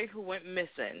boy who went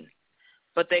missing,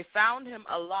 but they found him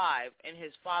alive in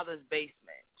his father's basement.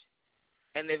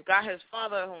 And they've got his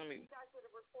father. Hold on, you guys would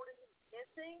have reported him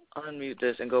missing? Unmute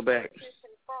this and go back.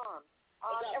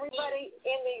 Everybody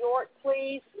in New York,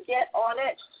 please get on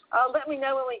it. Let me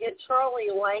know when we get Charlie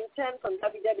Langton from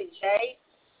WWJ.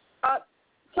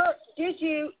 Sir, did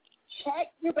you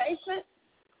check your basement?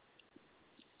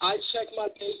 I checked my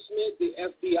basement. The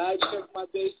FBI checked my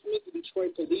basement. The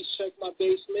Detroit police checked my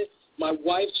basement. My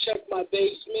wife checked my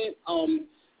basement.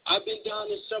 I've been down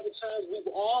there several times.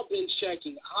 We've all been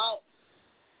checking.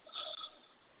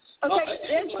 Okay,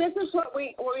 this is what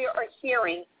we are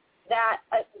hearing, that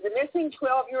the missing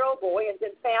 12-year-old boy has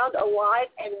been found alive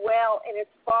and well in his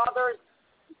father's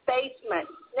basement.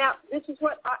 Now, this is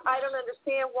what I don't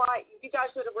understand why you guys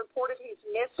would have reported he's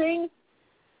missing,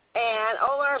 and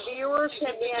all our viewers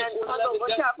have been on the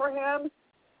lookout for him.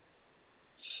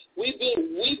 We've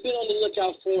been on the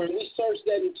lookout for him. We searched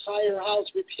that entire house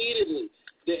repeatedly.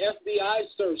 The FBI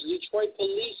searched, the Detroit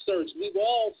police searched. We've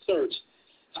all searched.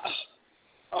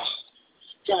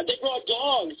 God, they brought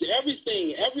dogs,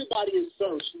 everything. Everybody is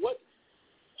searched. What?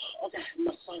 Okay,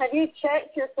 my son. Have you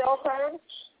checked your cell phone?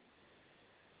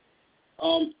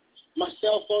 My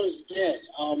cell phone is dead.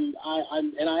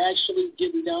 I actually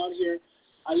getting down here.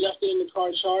 I left it in the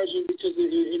car charging because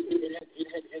it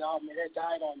had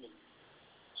died on me.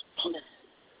 Okay.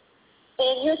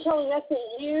 And you're telling us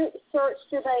that you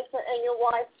searched your basement and your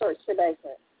wife searched your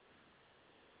basement?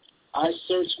 I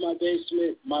searched my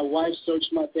basement. My wife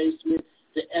searched my basement.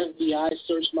 The FBI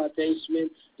searched my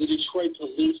basement. The Detroit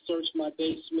police searched my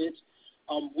basement.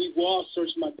 We've all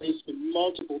searched my basement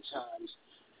multiple times.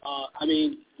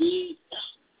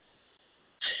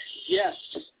 Yes.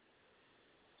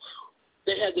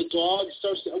 They had the dogs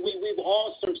search. We've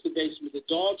all searched the basement. The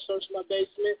dogs searched my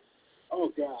basement.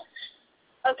 Oh, God.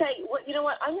 Okay, well, you know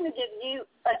what? I'm going to give you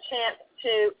a chance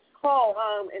to call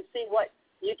home and see what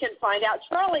you can find out.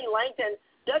 Charlie Langton,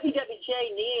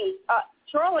 WWJ News.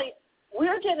 Charlie,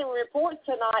 we're getting reports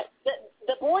tonight that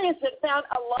the boy has been found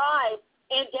alive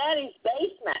in Daddy's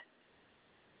basement.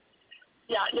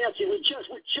 Yeah, Nancy, we're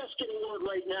just getting word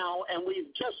right now, and we've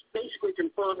just basically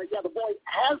confirmed that, the boy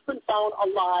has been found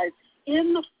alive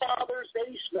in the father's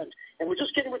basement. And we're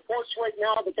just getting reports right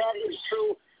now that is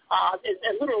true.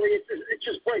 And literally, it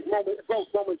just broke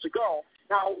moments ago.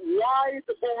 Now, why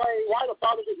the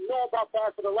father didn't know about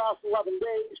that for the last 11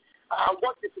 days,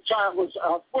 what if the child was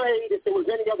afraid, if there was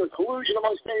any other collusion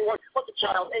amongst anyone, what the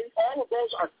child ate, all of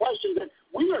those are questions that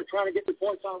we are trying to get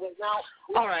reports on right now.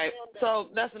 All right, so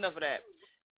that's enough of that.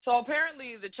 So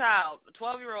apparently the child, a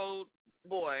 12-year-old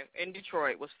boy in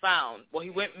Detroit, was found, he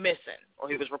went missing, or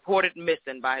he was reported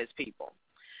missing by his people.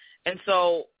 And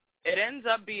so it ends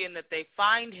up being that they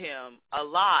find him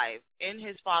alive in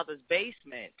his father's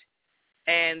basement,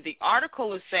 and the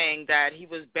article is saying that he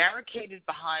was barricaded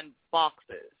behind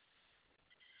boxes.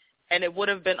 And it would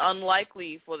have been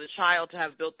unlikely for the child to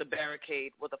have built the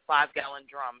barricade with a 5-gallon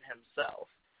drum himself.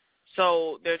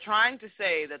 So they're trying to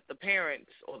say that the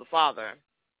parents or the father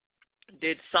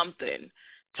did something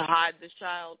to hide this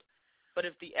child. But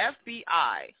if the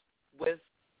FBI with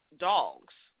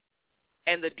dogs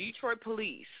and the Detroit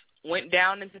police went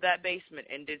down into that basement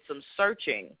and did some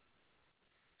searching,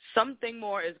 something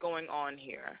more is going on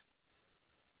here.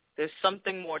 There's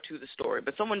something more to the story.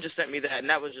 But someone just sent me that, and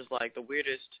that was just like the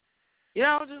weirdest.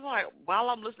 Just like, while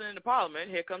I'm listening to Parliament,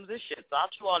 here comes this shit. So I'll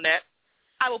chew on that.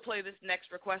 I will play this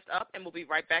next request up, and we'll be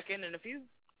right back in a few.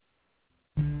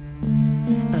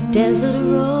 A desert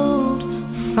road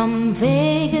from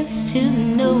Vegas to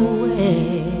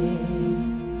nowhere,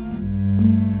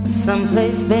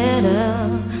 someplace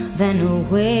better than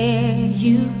where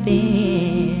you've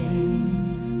been.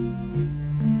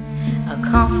 A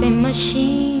coffee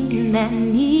machine that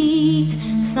needs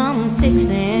some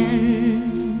fixing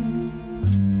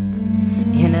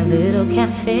in a little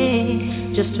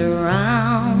cafe just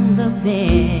around the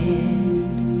bend.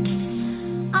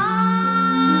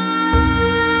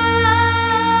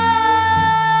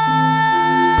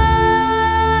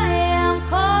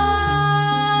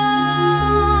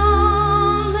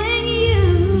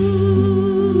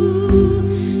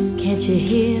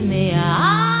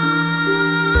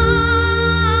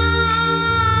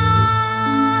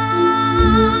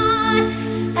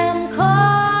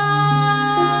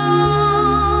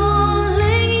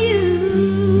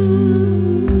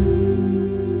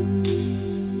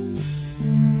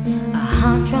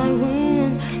 hot dry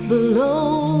wind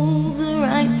blows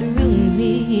right through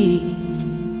me.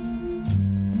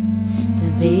 The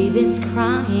baby's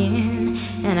crying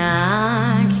and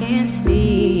I can't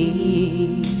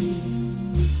speak,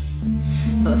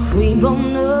 but we both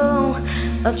know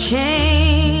a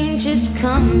change is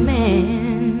coming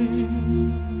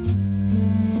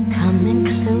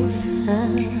closer,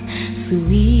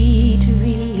 sweet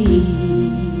relief.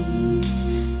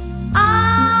 I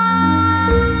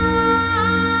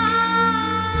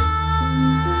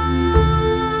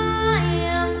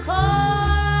am calling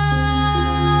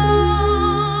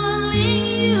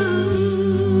you.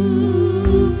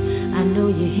 I know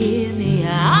you hear me.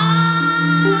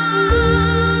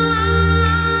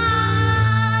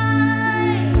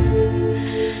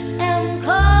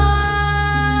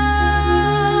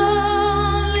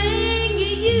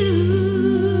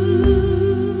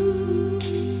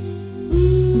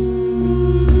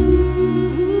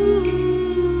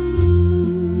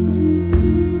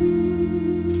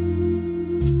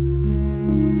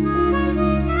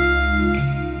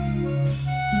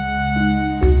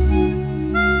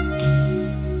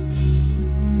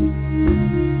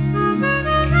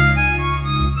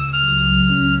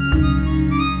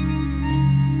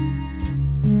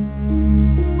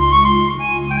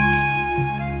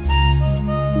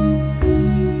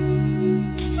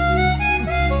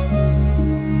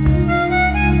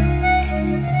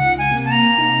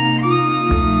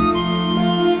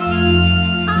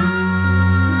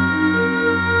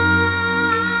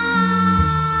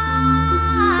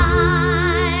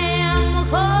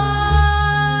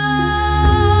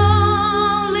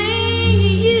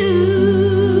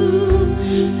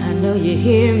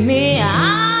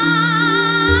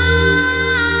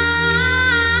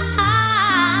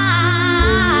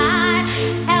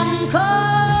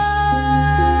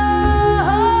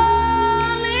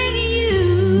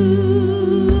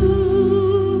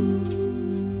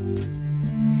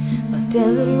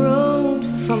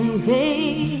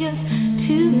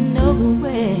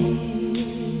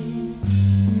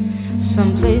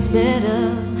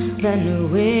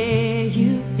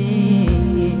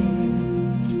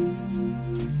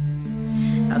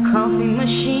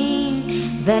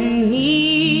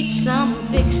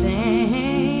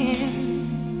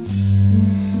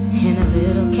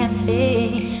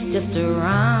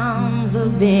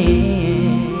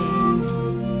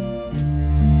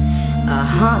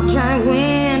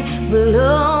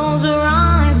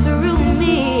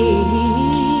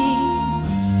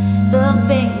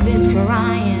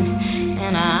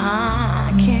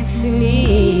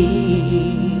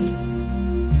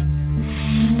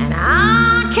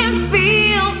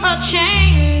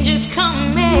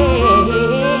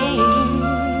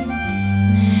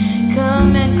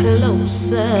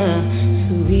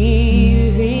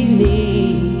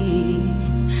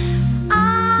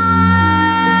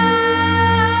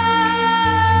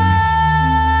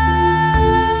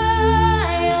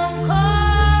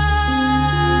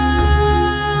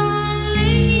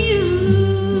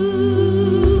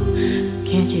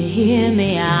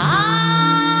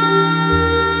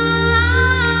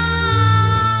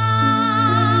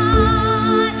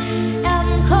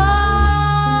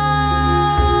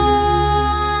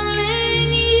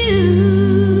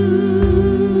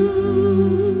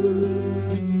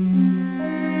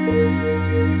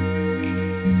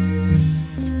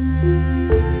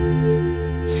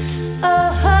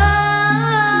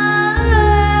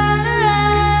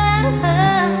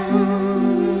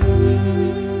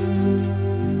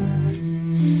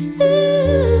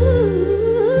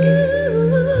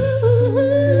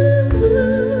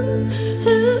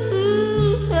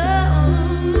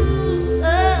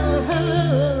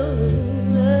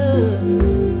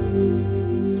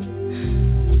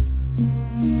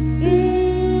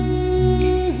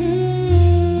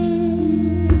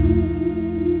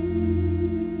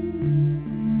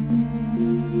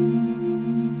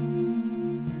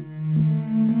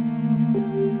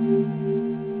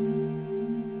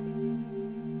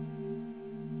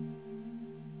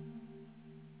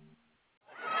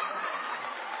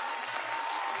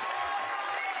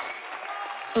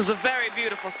 It was a very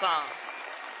beautiful song.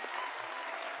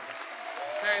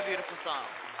 Very beautiful song.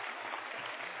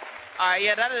 All right,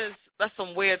 yeah, that's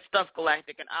some weird stuff,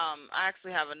 Galactic. And I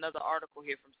actually have another article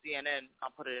here from CNN. I'll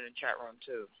put it in the chat room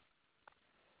too.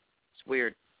 It's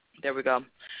weird. There we go.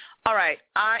 All right,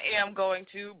 I am going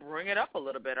to bring it up a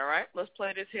little bit. All right, let's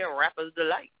play this here, Rapper's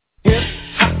Delight. Hip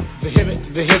hop, the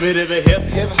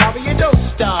hip hop, you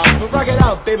don't stop. Rock it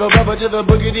out, baby, rubber to the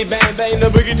boogity bang bang, the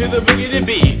boogie to the boogity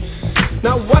beat.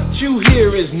 Now what you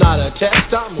hear is not a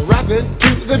test. I'm rapping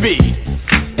to the beat,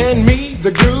 and me,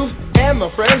 the groove, and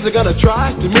my friends are gonna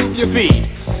try to move your feet.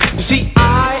 You see,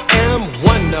 I am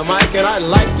Wonder Mike, and I'd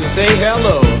like to say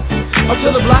hello. Up to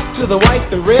the black, to the white,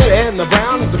 the red, and the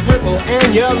brown, the purple,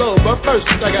 and yellow. But first,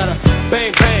 I gotta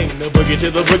bang, bang, the boogie to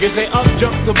the boogie. Say up,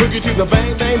 jump the boogie to the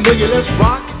bang, bang, boogie. Let's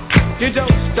rock. You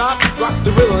don't stop, rock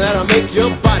the rhythm that'll make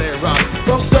your body rock.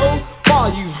 Well, so far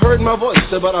you've heard my voice,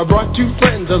 but I brought two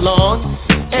friends along.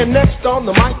 And next on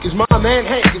the mic is my man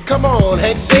Hank. Come on,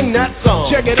 Hank, sing that song.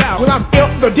 Check it out. When I'm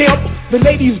imp the dimp, the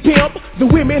ladies pimp, the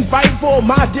women fight for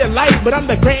my delight. But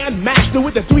I'm the grand master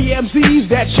with the 3 MCs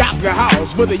that shop the house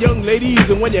for the young ladies.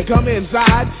 And when you come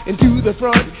inside and to the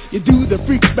front, you do the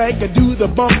freak spank and do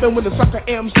the bump. And when the sucker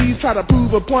MCs try to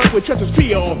prove a point with Trent's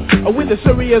trio, or with the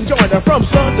serious joiner from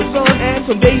sun to sun and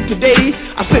from day to day,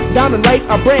 I sit down and write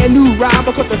a brand new rhyme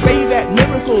because they say that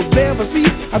miracles never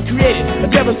cease. I've created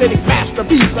a devastating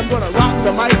masterpiece. I'm gonna rock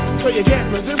the mic so you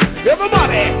can't resist.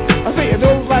 Everybody, I say it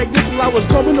goes like this. I was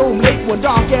coming home late one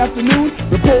dark afternoon.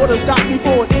 Reporter stopped me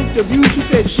for an interview. She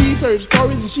said she's heard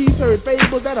stories and she's heard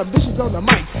fables that are vicious on the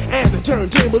mic and the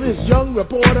turntable. This young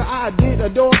reporter I did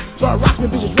adore, so I rocked the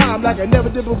vicious rhyme like I never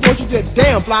did before. She said,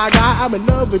 damn fly guy, I'm in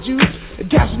love with you. And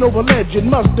Casanova legend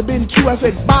must have been true. I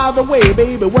said, by the way,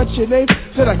 baby, what's your name?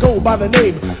 Said I go by the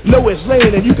name Lois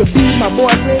Lane, and you can be my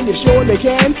boyfriend. You surely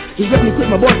can. Just let me quit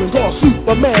my boyfriend called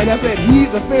Superman. I said, he's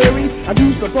a fairy, I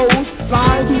do suppose,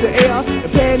 flying through the air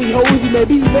in pantyhose. He may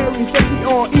be very sexy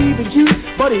or even cute,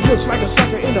 but he looks like a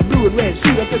sucker in a blue and red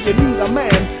suit. I said, you need a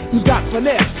man who's got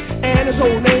finesse and his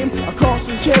whole name across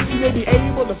his chest. He may be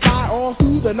able to fly all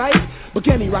through the night, but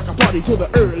can he rock a party till the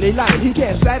early light? He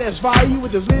can't satisfy you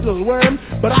with his little worm,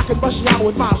 but I can bust you out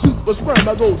with my super sperm.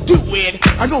 I go do it,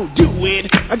 I go do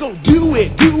it, I go do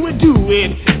it, do it, do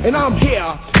it. And I'm here,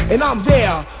 and I'm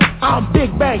there. I'm Big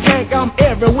Bang Hank, I'm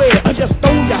everywhere. I just throw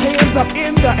your hands up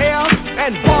in the air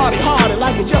and party harder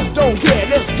like you just don't care.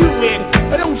 Let's do it.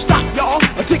 I don't stop, y'all.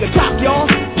 I take a top, y'all.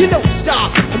 You don't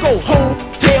stop. I go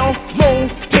hotel,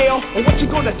 motel. And what you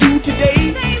gonna do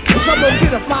today? If I'm gonna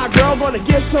get a fly girl, gonna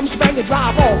get some spank and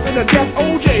drive off in a death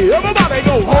OJ. Everybody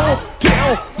go hotel,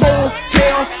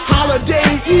 motel,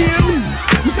 holiday Inn.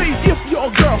 You say if your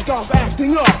girl starts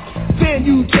acting up, then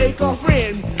you take a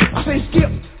friend. I say skip.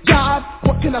 God,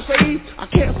 what can I say? I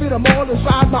can't fit them all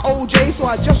inside my OJ, so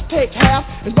I just take half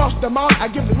and bust them out. I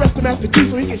give the rest to Master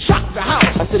G so he can shock the house.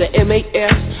 I said a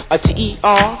M-A-S, a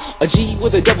T-E-R, a G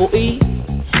with a double E.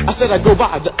 I said I go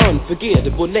by the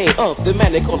unforgettable name of the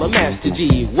man they call a Master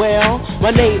G. Well,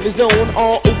 my name is known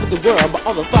all over the world by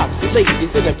all the foxy ladies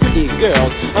and the pretty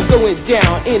girls. I'm going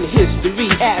down in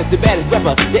history as the baddest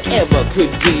rapper that ever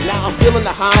could be. Now I'm feeling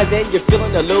the highs and you're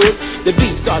feeling the lows. The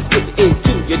beat starts getting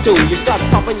into your toe. You start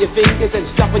popping your fingers and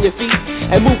stomping your feet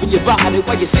and moving your body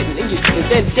while you're sitting in your seat. And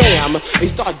then damn,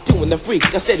 you start doing the freak.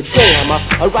 I said bam,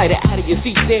 I ride it out of your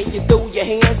seat. Then you throw your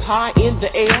hands high in the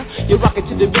air. You're rocking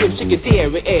to the rhythm, shake your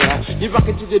dairy air. You're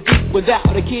rocking to the beat without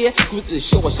a care. With the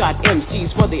short shot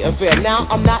MCs for the affair. Now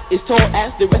I'm not as tall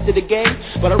as the rest of the gang,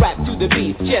 but I rap to the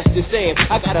beat just the same.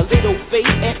 I got a little face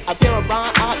and a pair of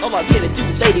rhyme eyes. All I'm here to do,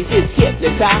 ladies, is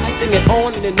hypnotize. Sing it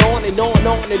on and on and on and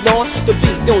on and on. The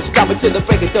beat don't stop until the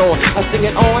break of dawn. I sing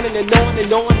it on and on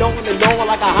and on and on and on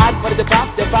like a hot butter. The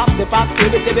pop, the pop, the pop,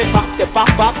 give it, pop, the pop,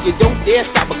 pop. You don't dare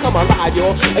stop, but come alive,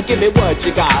 y'all. Give me what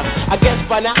you got. I guess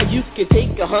by now you can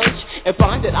take a hunch and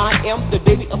find that I am the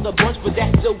baby of the bunch, but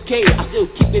that's okay. I still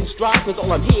keep in stride, cause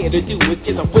all I'm here to do is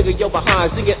just a wiggle your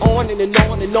behind. Sing it on and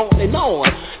on and on and on.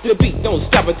 The beat don't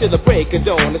stop until the break of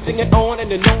dawn. I sing it on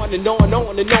and on and on and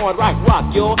on and on.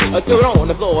 Rock, y'all. Throw it on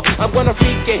the floor. I'm gonna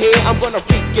freak you here, I'm gonna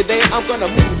freak you there. I'm gonna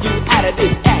move you out of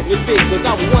this atmosphere, cause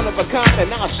I'm one of a kind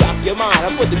and I'll shock your mind.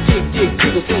 I put the jig to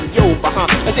the sing yo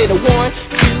behind. I say the 1,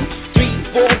 2,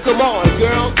 3, 4, come on,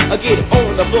 girl. I get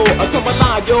on the floor. I come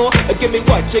alive, y'all. Give me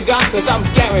what you got, cause I'm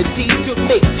guaranteed to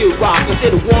make you rock. I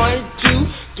said 1,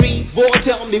 2, 3, 4.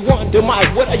 Tell me one to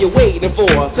Mike, what are you waiting for?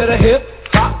 To the hip,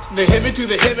 hop, the hippie to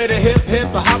the hippie, the hip,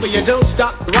 hip, the hopper, you don't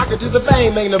stop. Rock it to the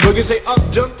bang, bang the boogie. Say up,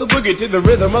 jump the boogie to the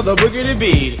rhythm of the boogie to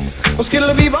beat. Well,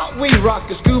 skittle bebop, we rock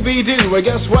a Scooby-Doo. Well,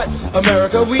 guess what,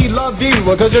 America, we love you.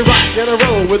 Well, cause you rock and a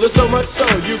roll with us so much so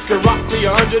you can rock till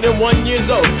you're 101 years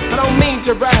old. I don't mean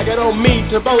to brag, I don't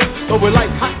mean to boast, but we're like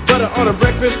hot butter on a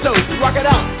breakfast toast. Rock it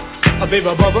out, a baby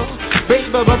bubba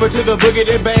to the boogie,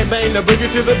 then bang, bang the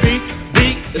boogie to the beat.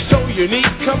 Beat is so unique,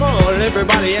 come on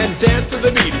everybody and dance to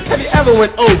the beat. Have you ever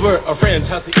went over a friend's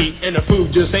house to eat and the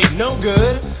food just ain't no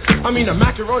good? I mean the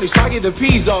macaroni's soggy, the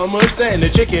peas all mushed, and the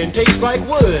chicken tastes like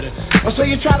wood. So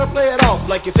you try to play it off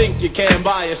like you think you can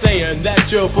by saying that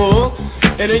you're full.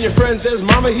 And then your friend says,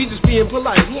 mama, he's just being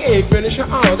polite, he ain't finished,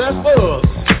 oh, that's full.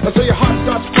 So your heart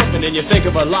starts pumping and you think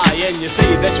of a lie and you say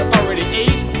that you already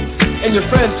ate. And your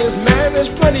friend says, man, there's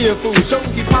plenty of food, so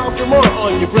keep piling more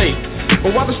on your plate.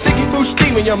 But while the sticky food's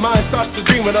steaming, your mind starts to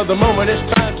dream of the moment it's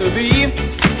time to leave.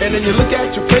 And then you look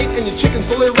at your plate and your chicken's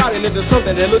fully rotting into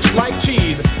something that looks like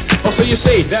cheese. Oh, so you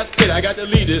say, that's it, I got to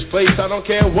leave this place. I don't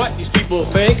care what these people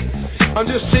think. I'm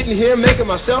just sitting here making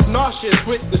myself nauseous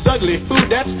with this ugly food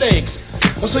that stinks.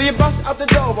 Oh, so you bust out the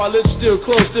door while it's still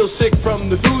closed, still sick from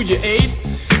the food you ate.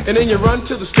 And then you run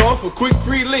to the store for quick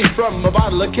relief from a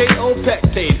bottle of KO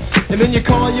Pectate. And then you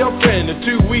call your friend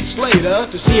 2 weeks later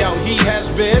to see how he has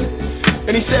been.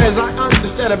 And he says, I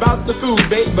understand about the food,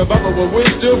 babe, but we're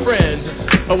still friends.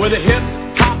 With a hip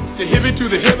hop, the hippie to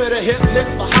the hip of the hip, lift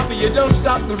the hopper, you don't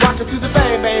stop the rocker to the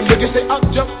bang bang boogie. Say up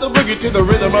jump the boogie to the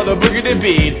rhythm of the boogity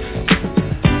beat.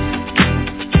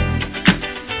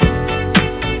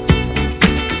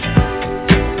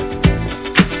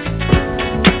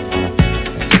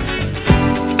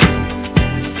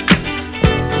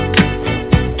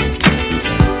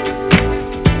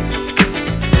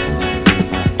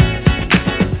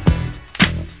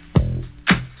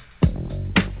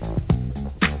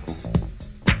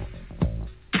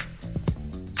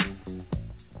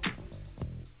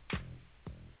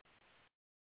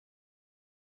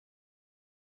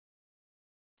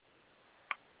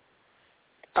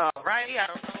 Alrighty, I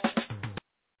don't know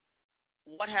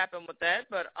what happened with that,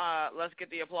 but let's get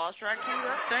the applause track queued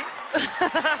up. Thanks.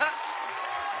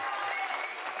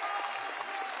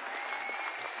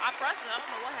 I pressed it. I don't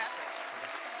know what happened.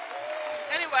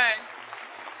 Anyway,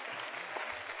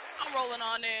 I'm rolling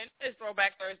on in. It's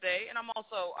Throwback Thursday, and I'm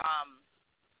also,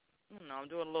 I'm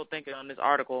doing a little thinking on this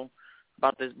article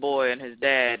about this boy and his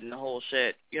dad and the whole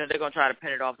shit. You know, they're going to try to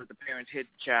pin it off that the parents hit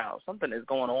the child. Something is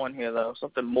going on here, though.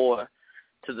 Something more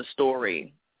to the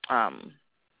story.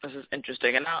 This is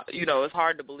interesting. And now, you know, it's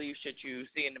hard to believe shit you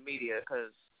see in the media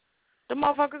because the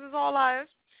motherfuckers is all liars.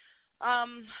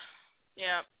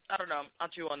 Yeah, I don't know. I'll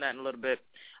chew on that in a little bit.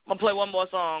 I'm going to play one more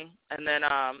song, and then,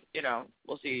 you know,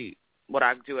 we'll see what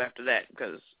I do after that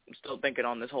because I'm still thinking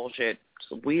on this whole shit.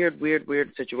 It's a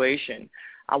weird situation.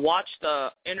 I watched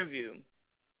the interview,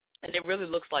 and it really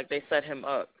looks like they set him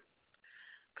up.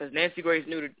 Because Nancy Grace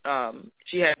knew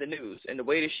she had the news, and the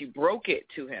way that she broke it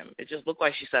to him, it just looked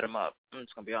like she set him up. I'm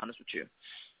just going to be honest with you.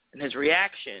 And his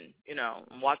reaction, you know,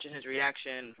 I'm watching his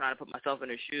reaction, trying to put myself in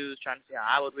his shoes, trying to see how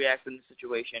I would react in the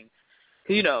situation.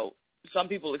 You know, some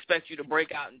people expect you to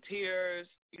break out in tears.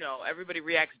 You know, everybody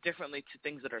reacts differently to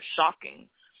things that are shocking.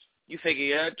 You figure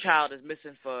your child is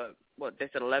missing for, what, they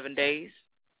said 11 days?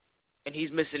 And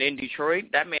he's missing in Detroit?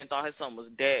 That man thought his son was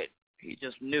dead. He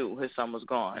just knew his son was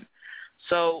gone.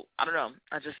 So, I don't know.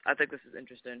 I think this is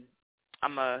interesting.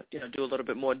 I'm going to, do a little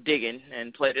bit more digging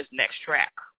and play this next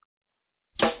track.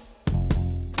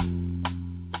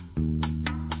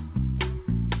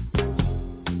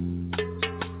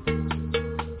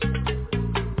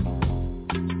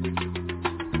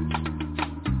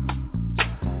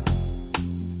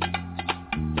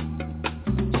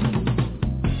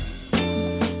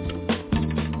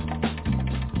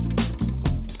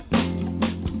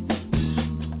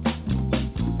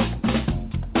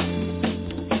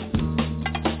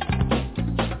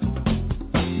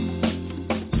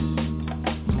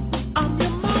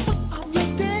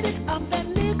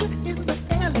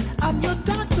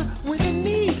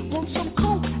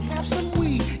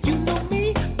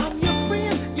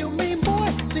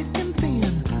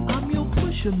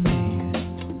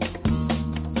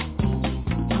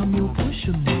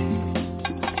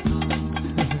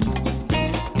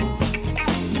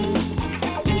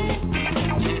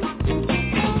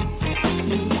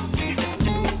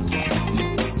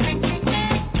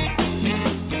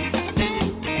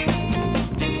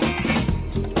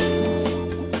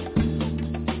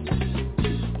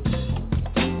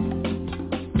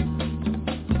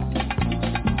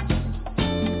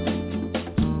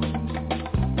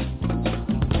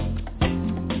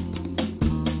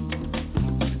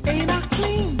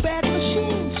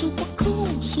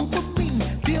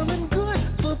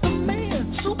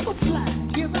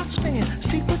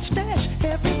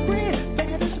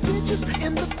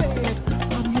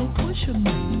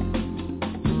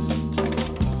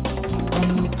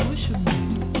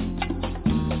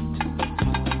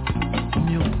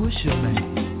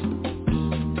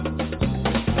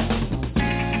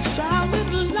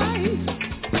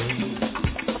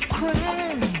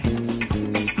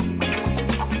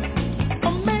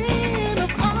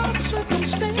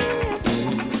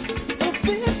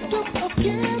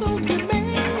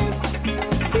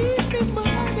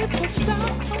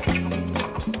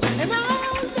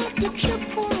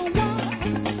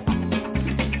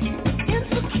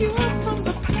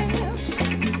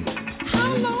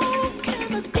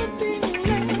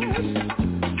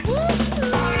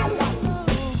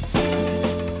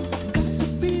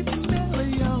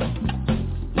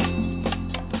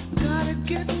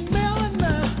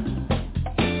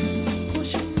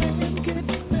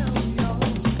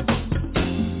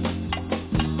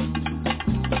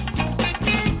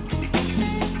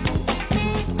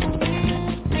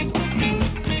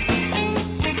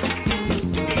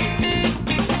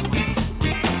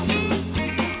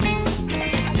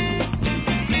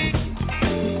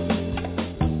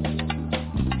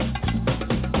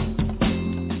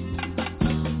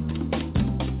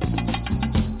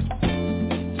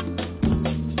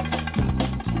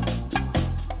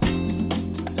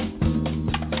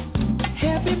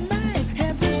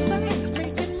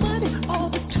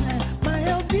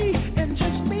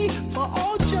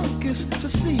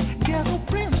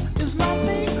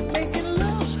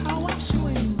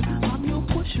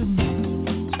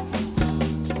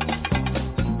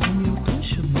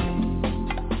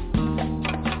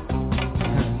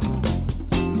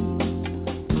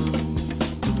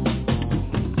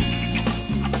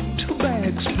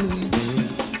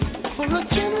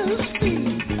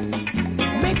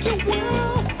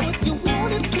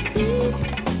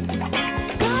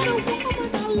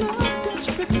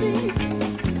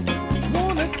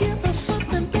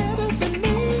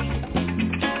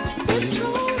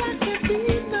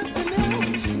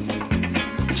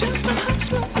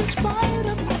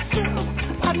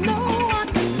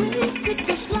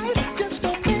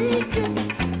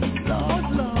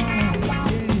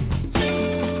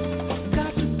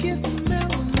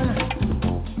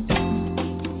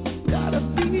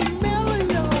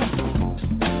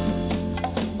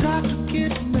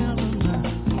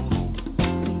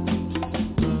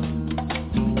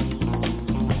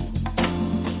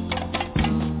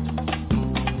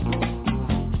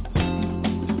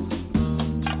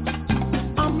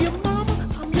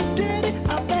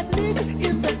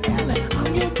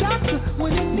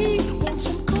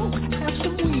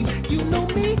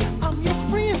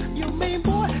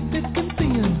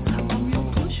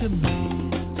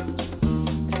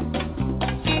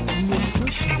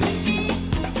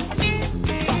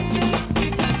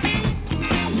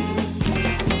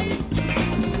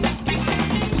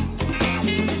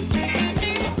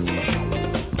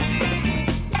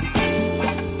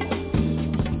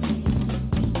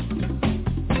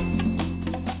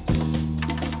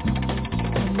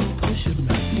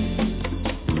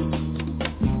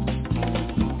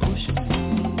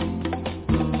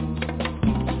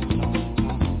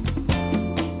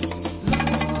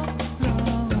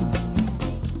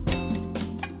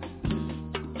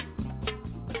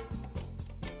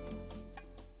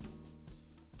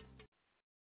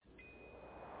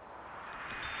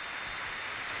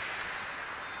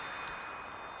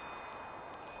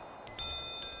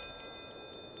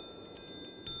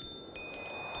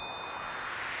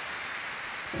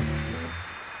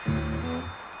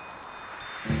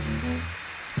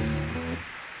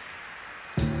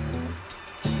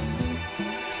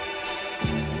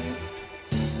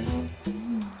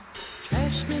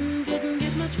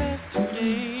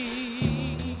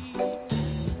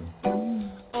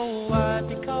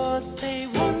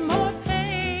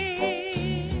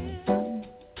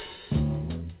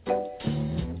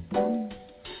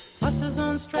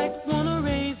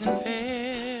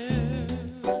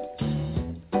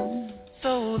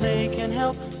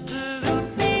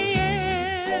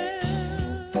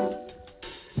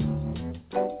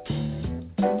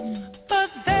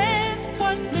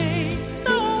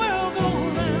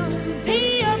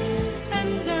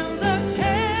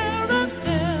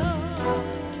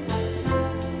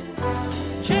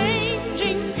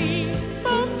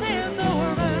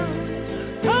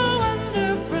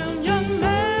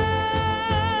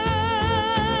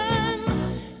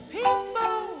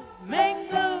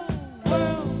 Make the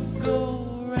world go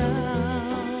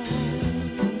round.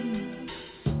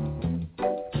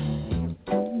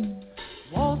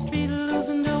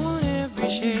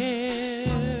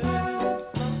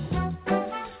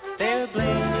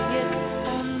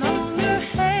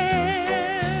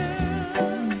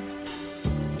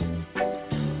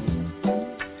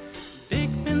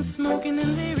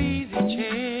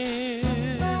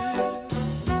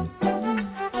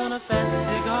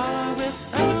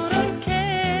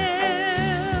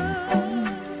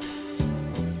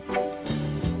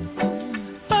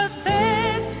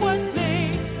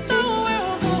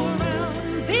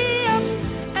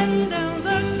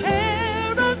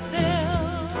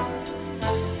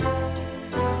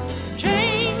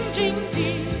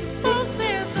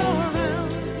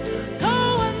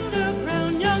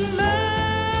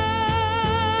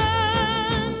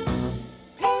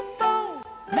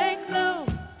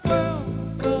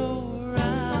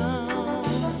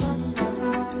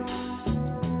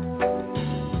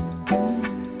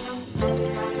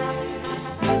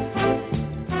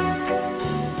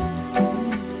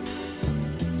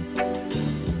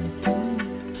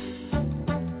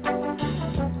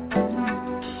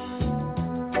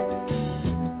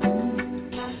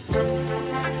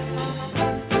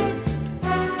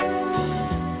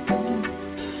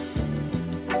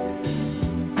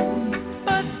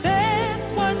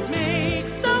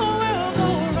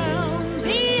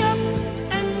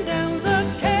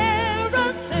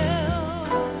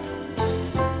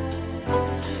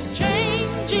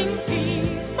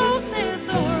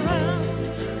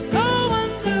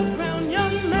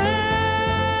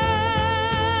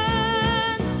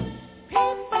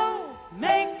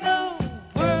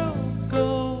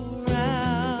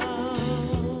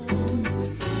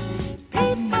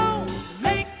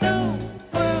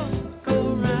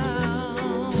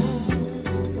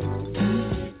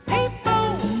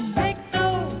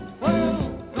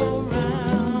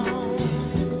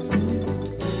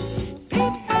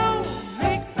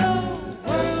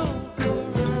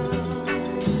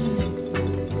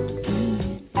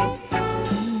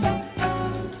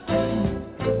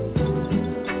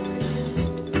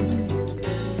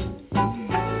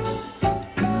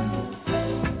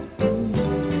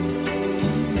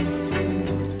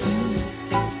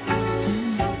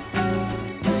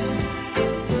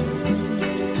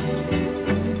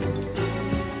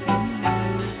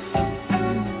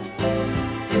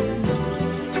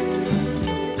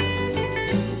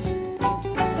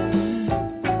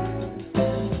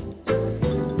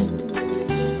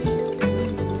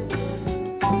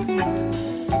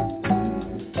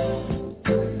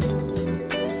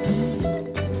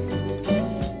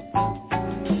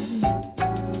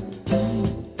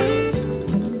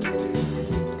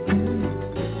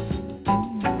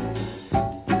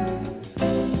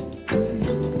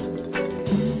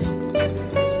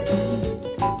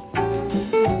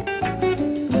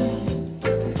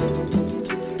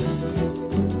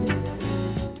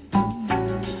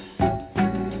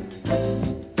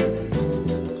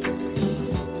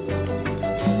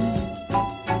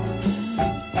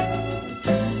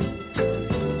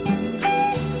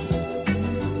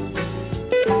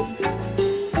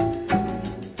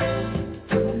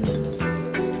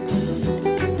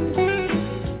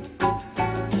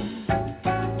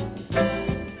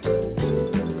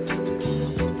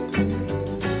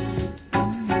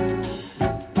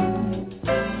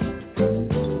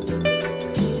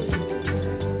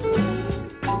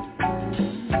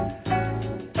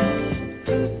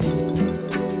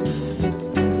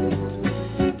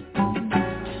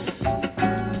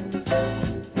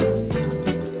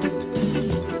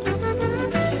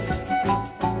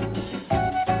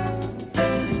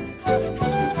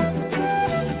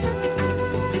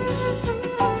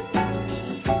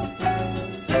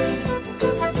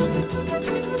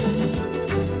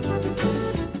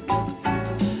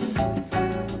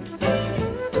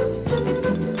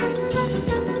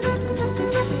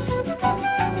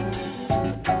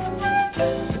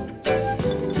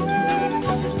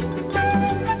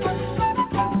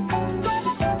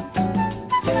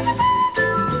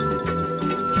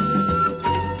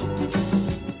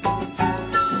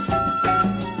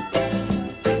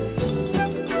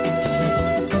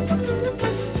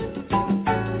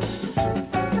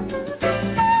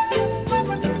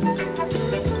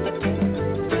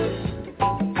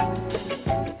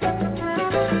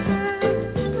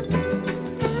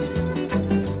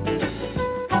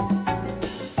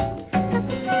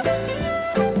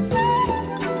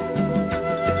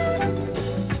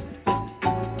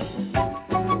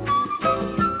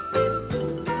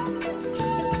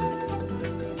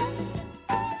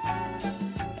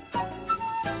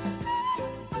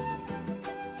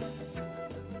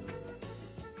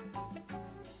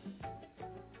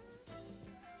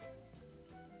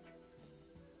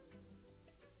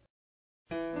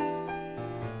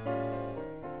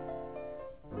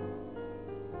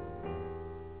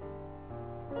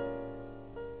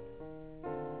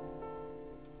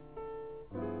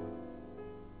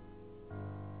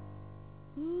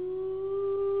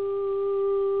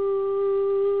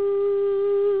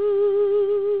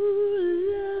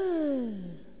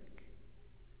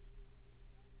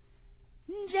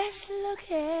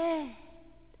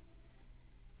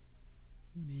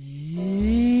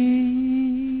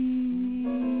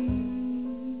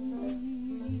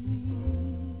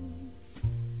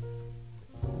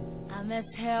 as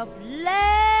helpless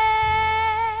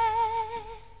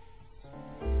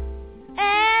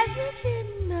as a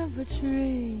kitten of a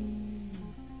tree.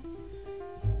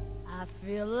 I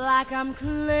feel like I'm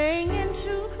clinging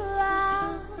to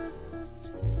clouds.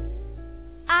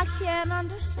 I can't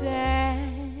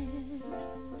understand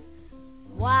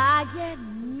why I get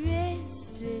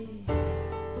misty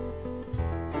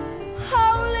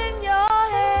holding your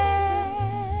hand.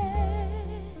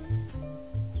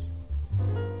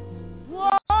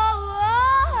 Walk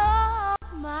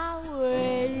my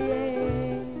way,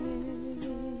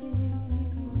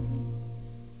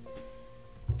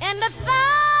 and the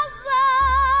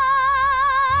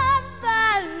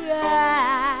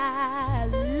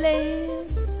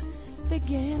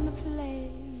begin to play,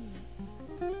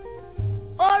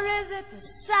 or is it the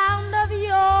sound of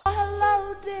your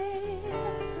hello, dear?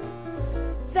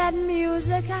 That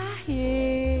music I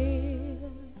hear.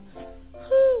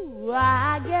 Ooh,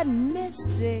 I get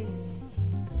misty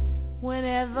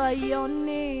whenever you're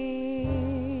near.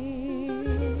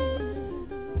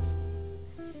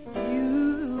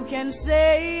 You can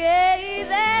say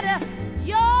that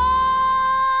you're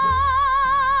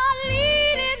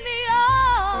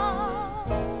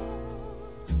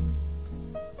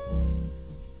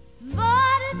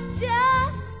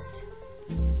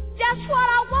that's what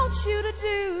I want you to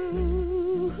do.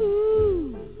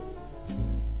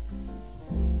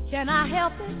 Can I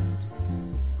help it?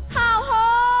 How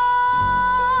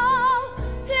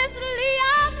hopelessly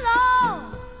I'm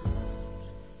lost.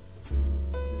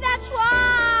 That's why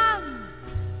I'm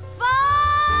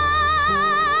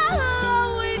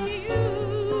following you.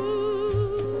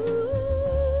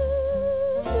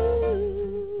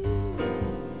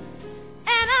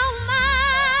 And on my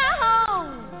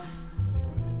home,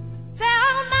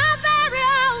 found my very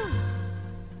own.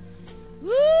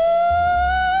 Ooh,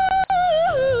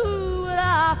 I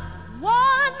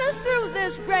wander through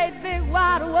this great big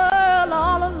wide world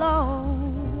all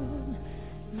alone,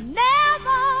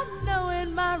 never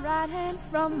knowing my right hand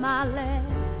from my left,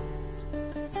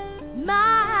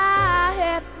 my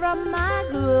head from my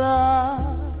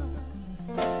glove.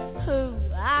 Ooh,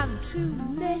 I'm too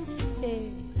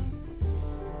misty,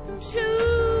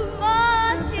 too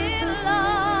much in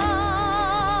love.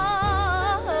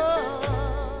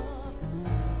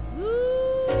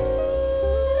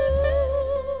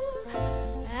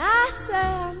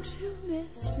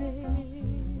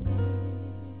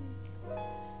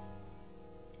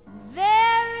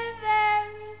 Very,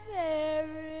 very,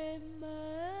 very much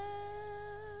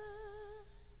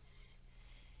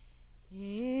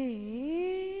in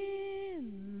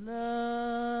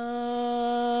love.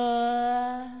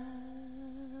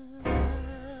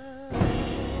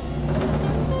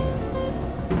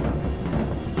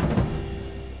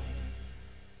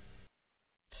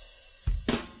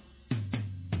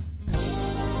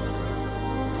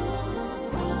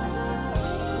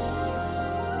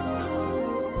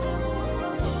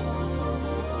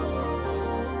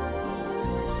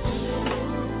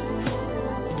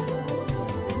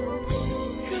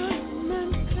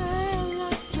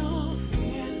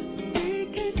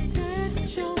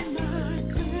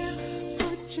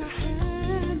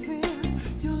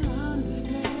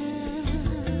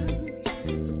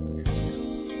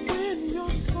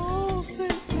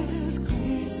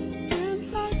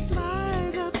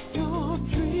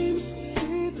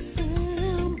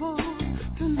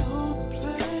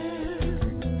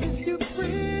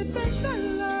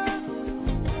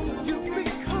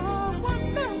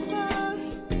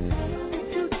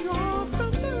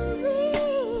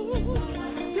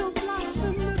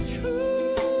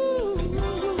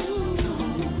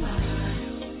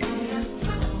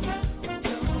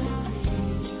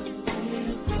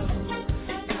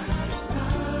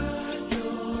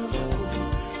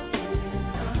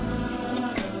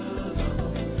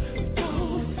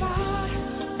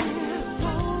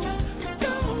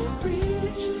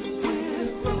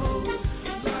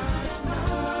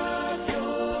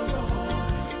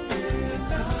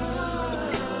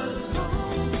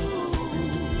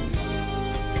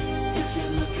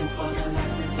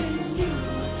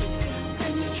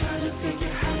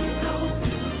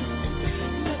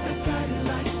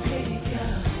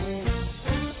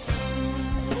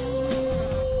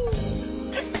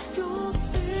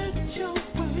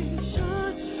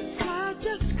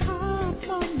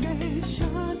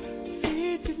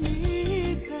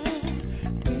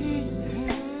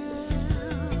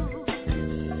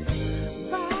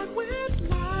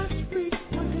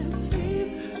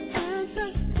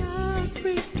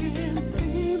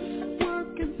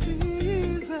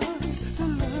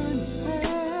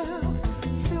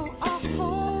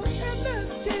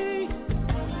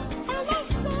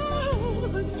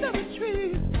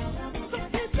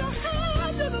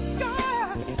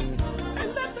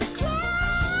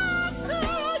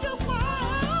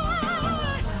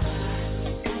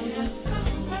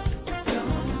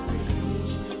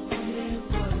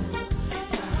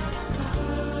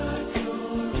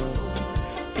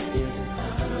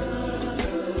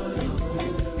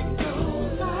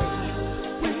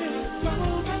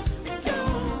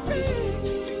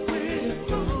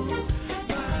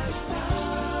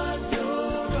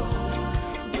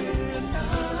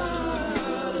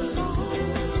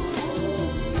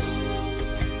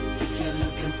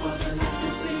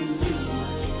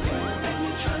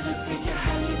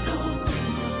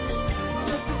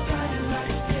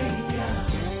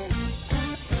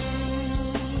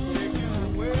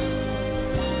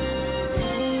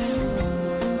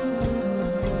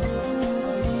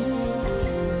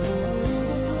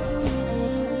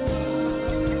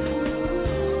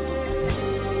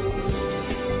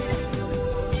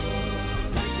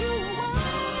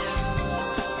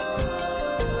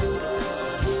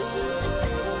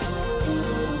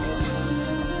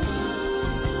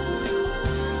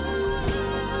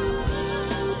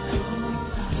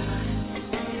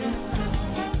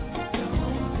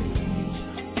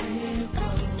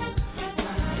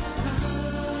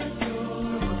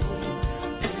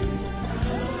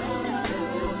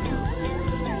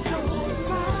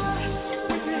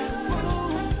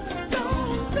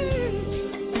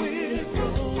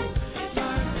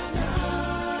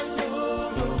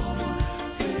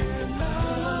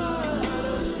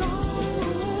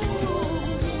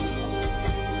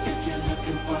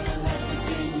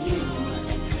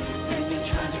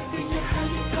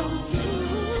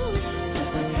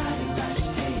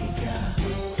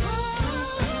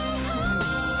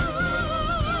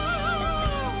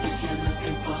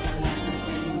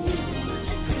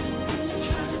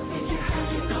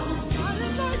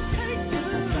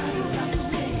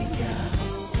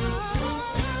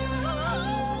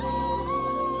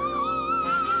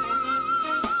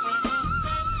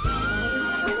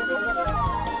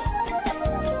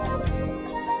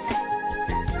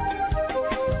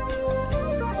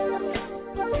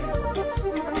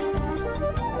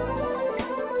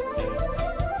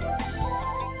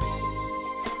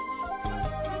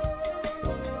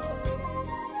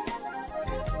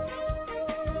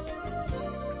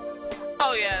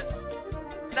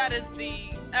 That is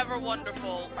the ever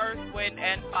wonderful Earth, Wind,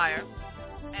 and Fire.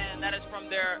 And that is from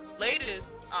their latest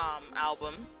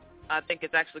album. I think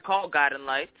it's actually called Guiding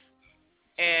Lights.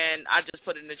 And I just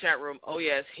put it in the chat room, oh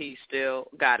yes, he still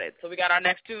got it. So we got our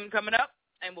next tune coming up,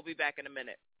 and we'll be back in a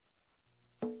minute.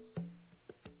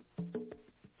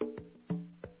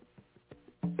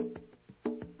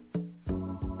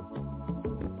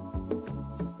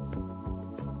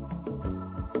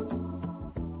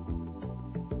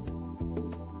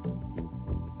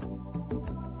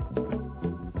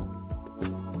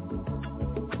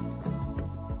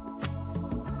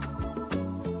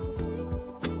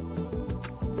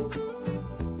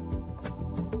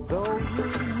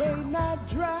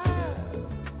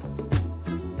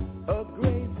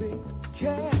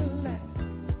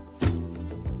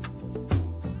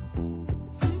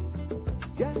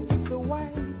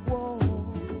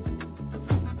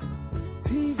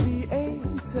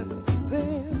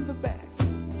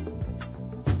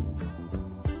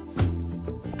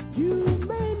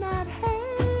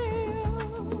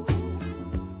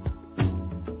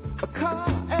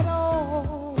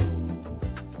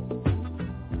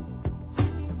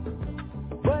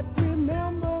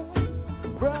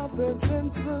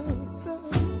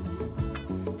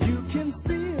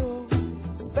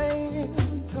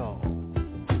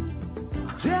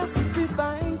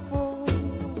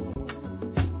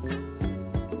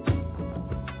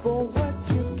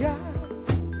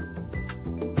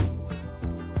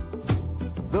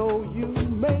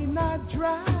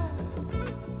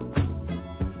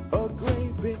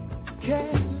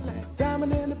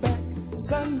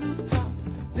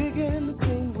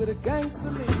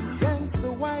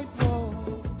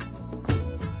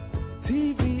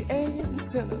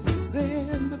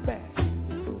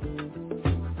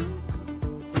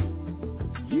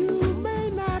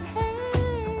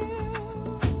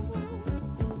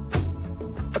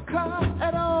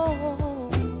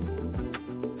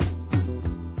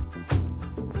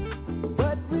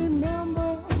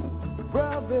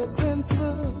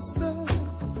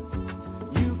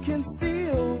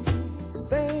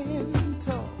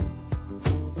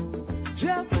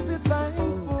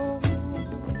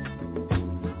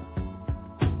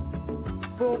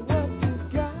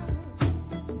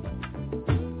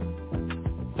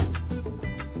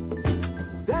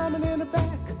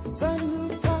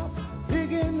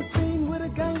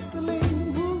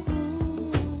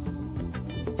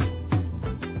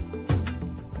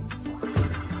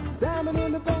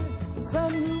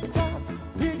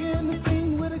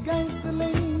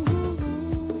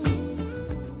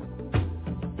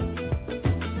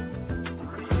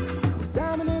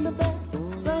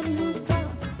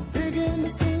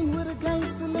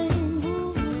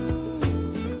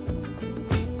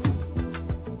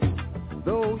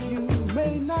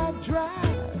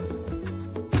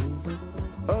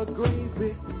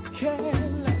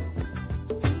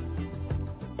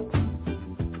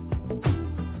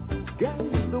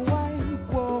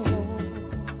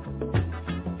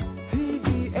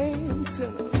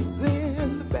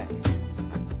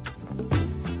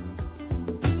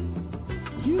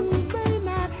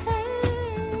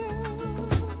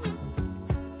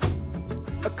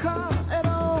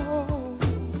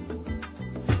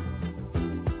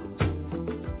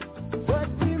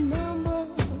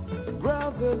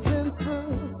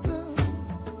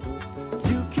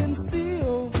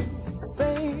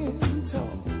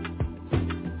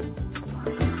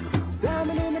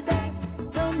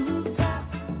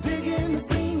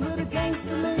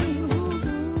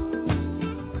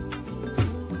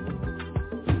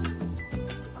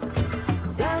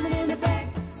 Diamond in the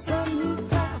back, sun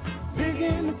rooftop, big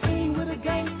in the scene with a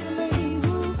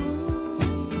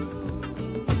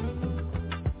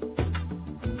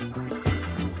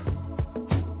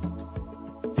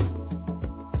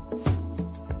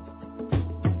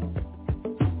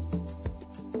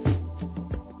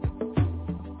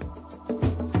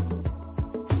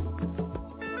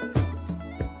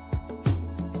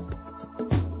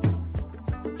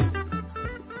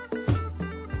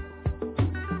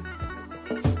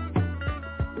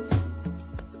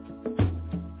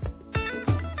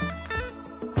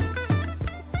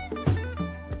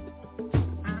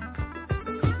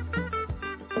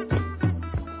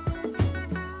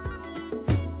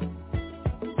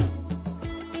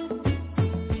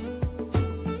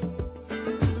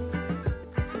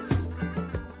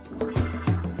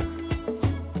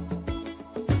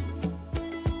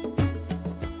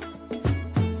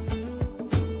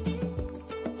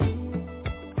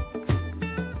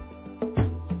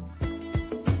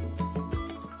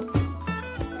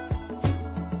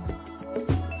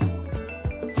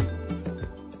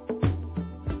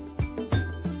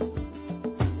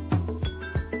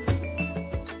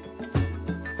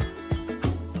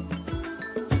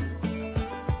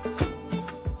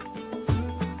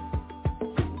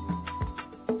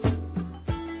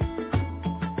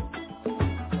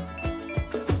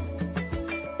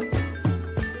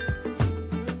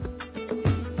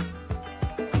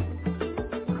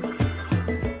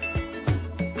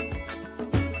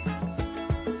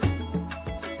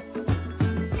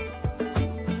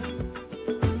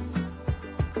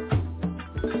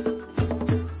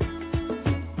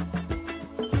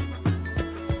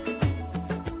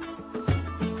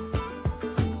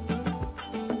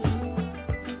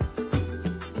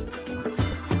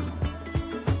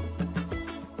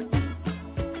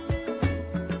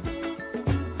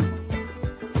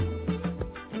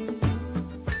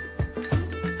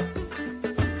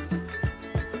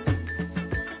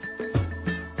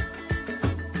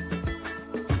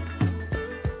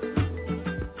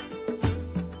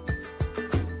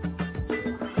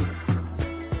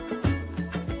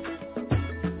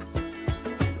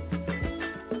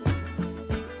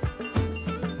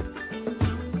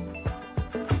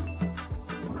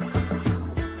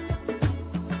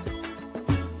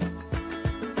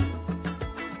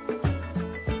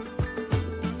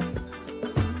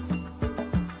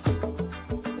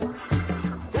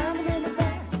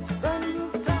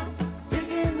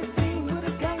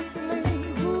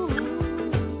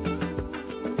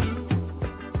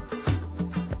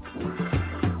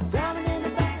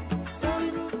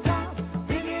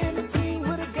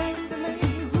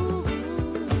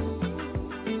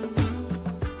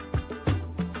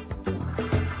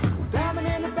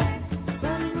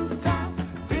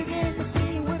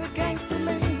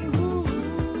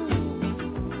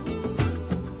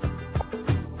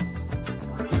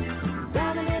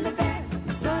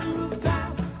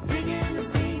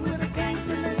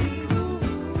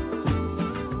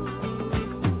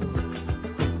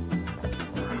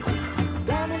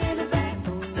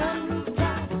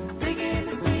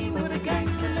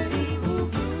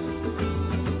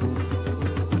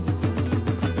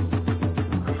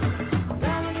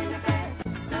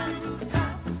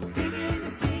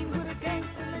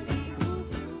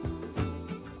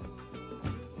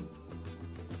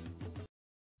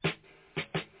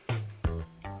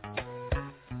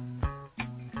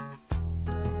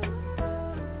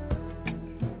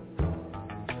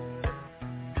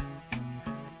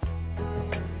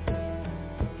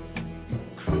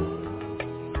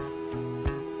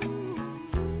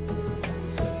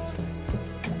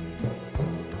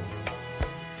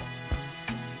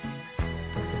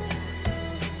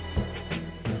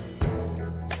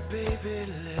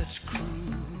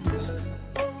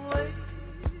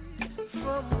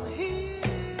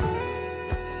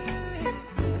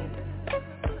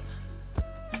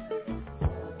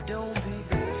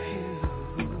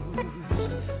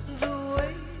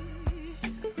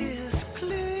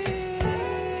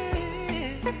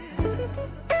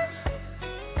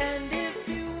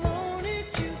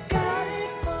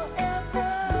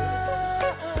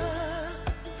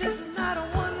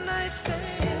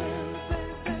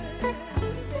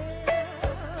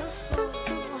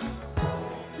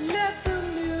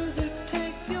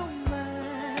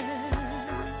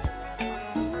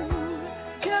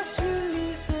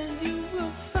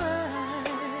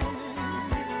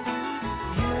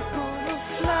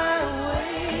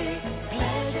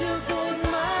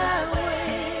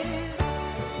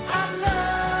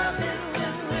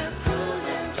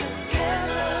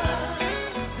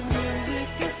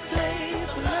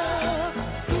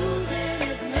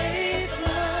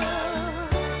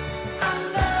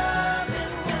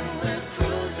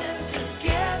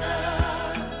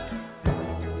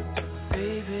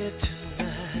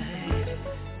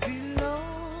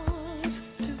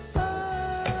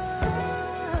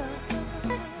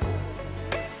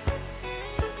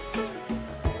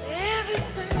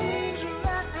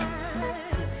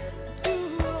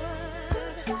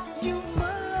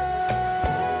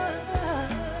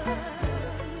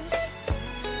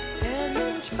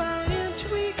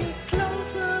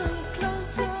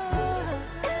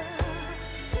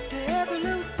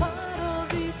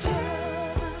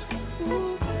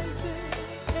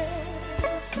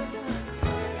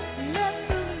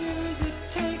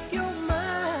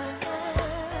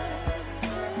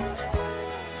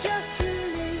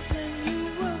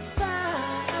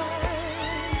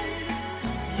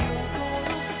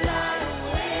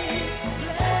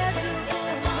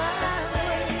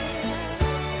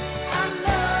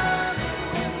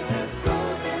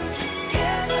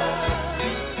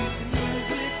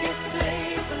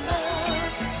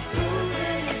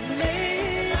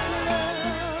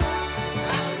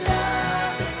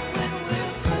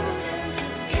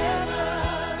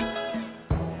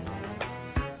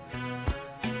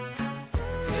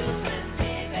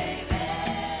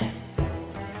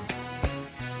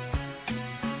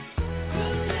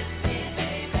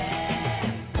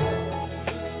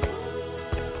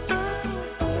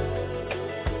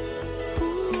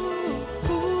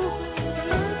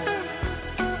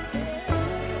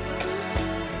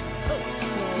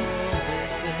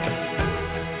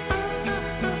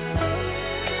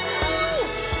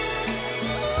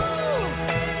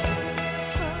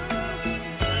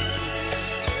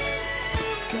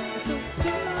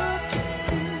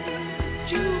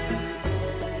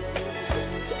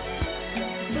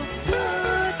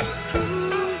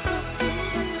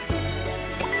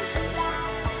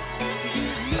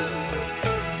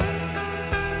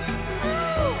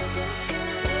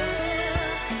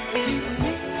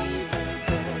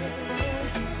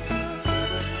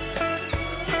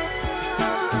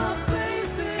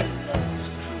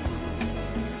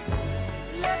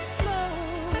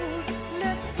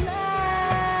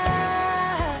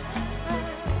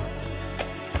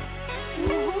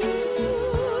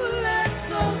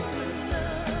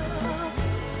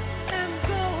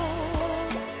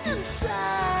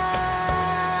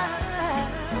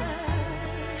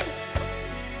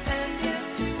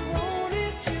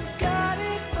got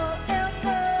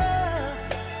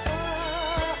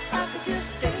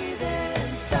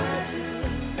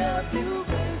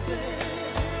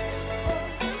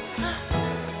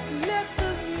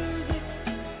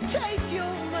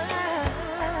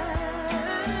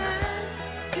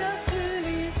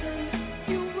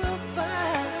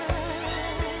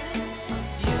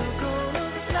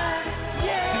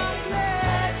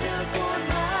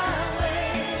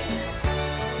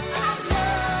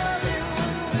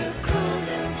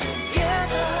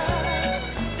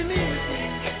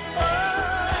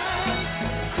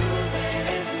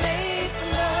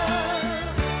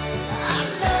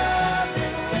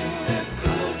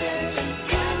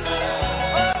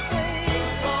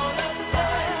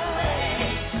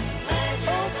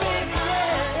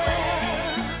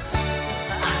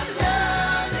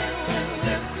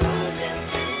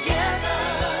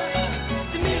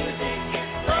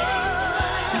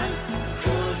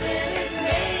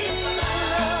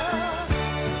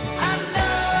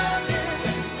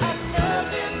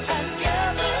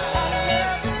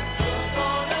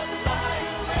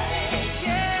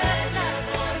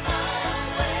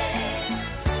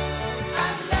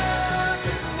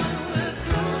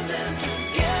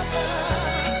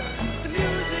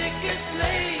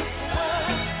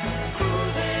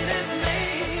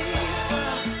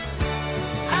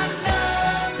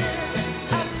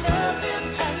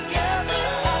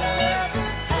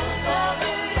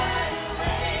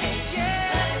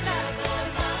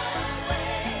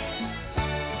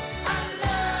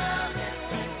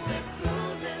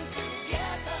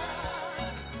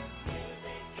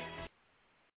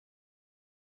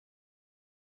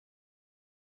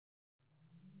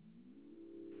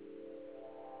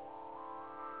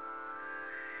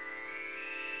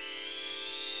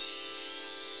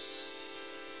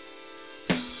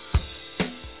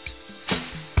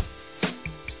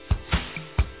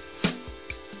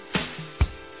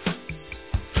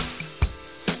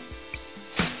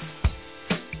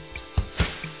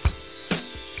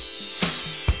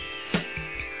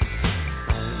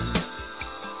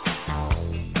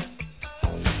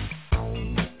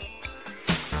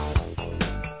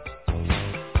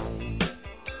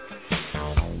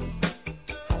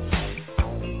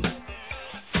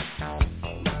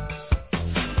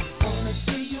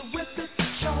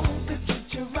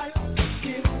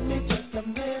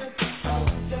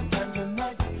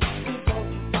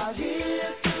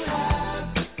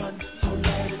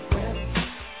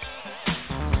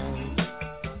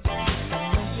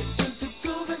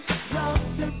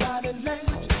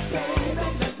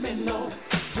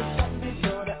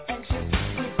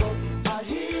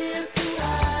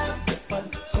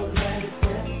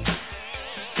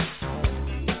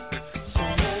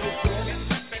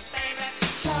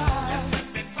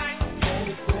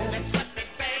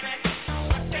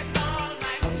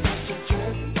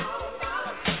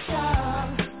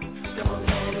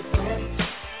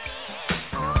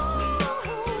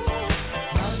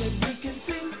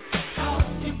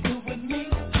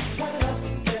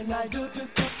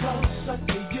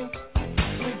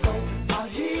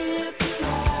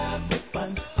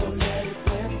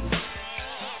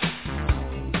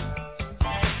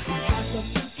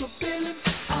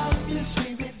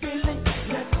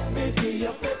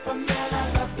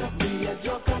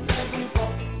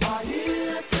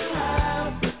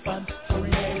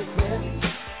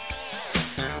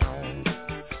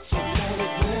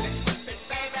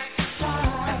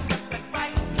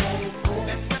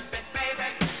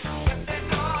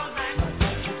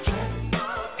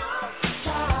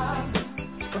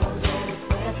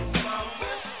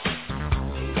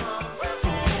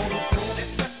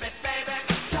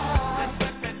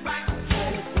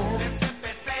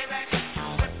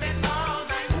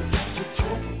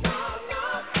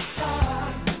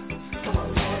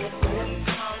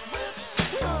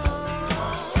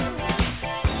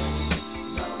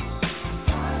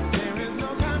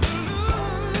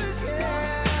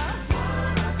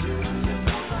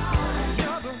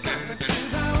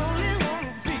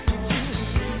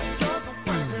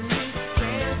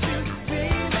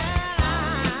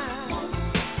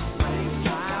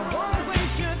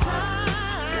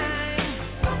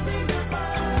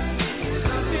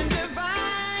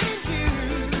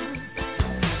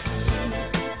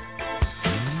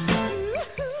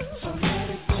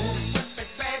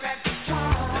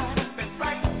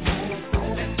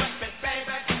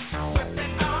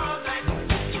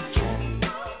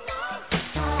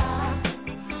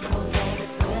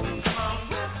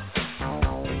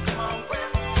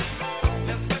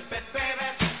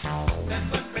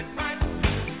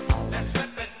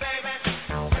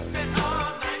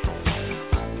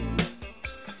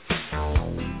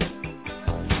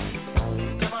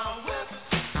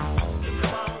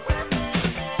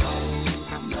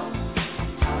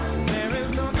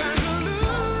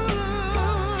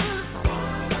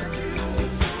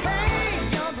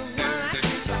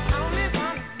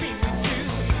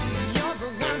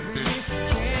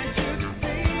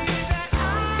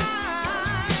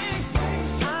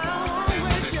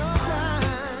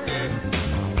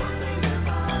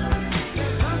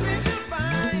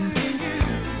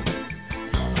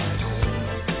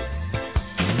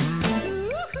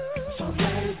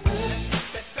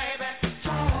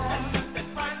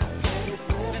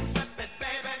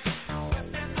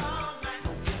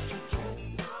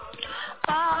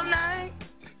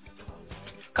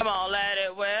Come on, let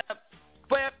it whip,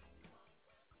 whip.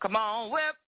 Come on,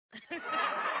 whip.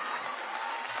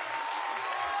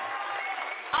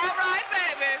 All right,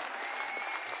 baby.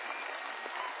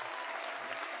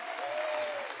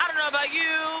 I don't know about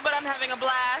you, but I'm having a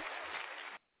blast.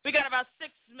 We got about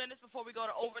 6 minutes before we go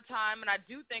to overtime, and I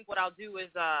do think what I'll do is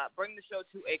bring the show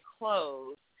to a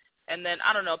close, and then,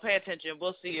 I don't know, pay attention.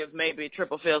 We'll see if maybe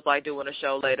Triple feels like doing a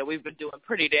show later. We've been doing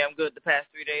pretty damn good the past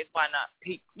 3 days. Why not?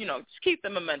 Just keep the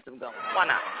momentum going. Why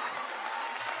not?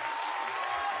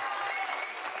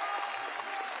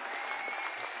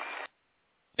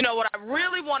 What I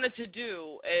really wanted to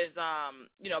do is,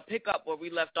 pick up where we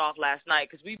left off last night,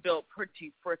 because we built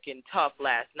pretty freaking tough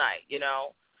last night,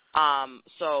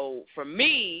 So for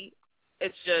me,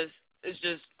 it's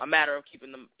just a matter of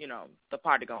keeping the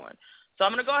party going. So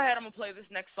I'm going to go ahead. I'm going to play this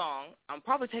next song. I'll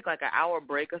probably take like an hour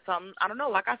break or something. I don't know.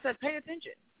 Like I said, pay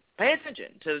attention. Pay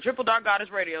attention to the Triple Dark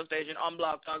Goddess radio station on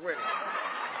Blog Talk Radio.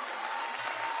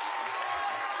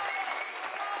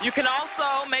 You can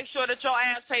also make sure that your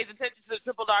ass pays attention to the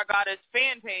Triple Dark Goddess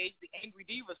fan page, the Angry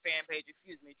Divas fan page.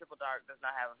 Excuse me, Triple Dark does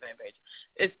not have a fan page.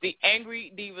 It's the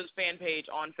Angry Divas fan page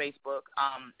on Facebook.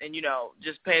 And,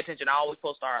 just pay attention. I always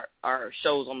post our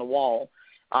shows on the wall,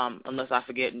 unless I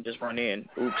forget and just run in.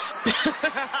 Oops.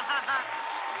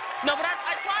 No, but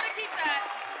I try to keep that.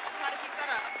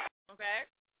 Up, okay?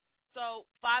 So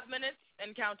 5 minutes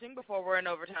and counting before we're in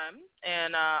overtime.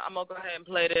 And I'm going to go ahead and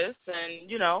play this. And,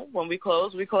 when we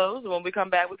close, we close. And when we come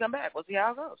back, we come back. We'll see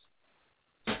how it goes.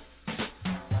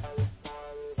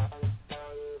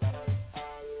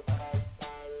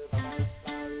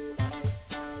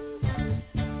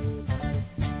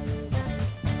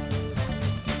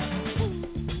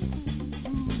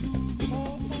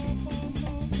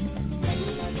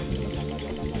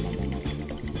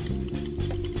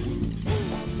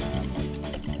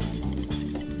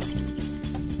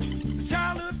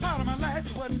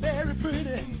 Very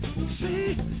pretty.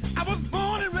 See, I was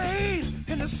born and raised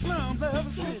in the slums of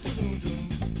the city.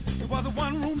 It was a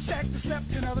one-room shack that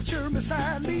slept in other children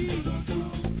beside me.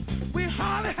 We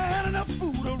hardly had enough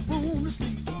food or room to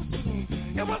sleep.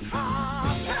 It was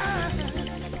hard time.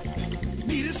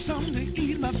 Needed something to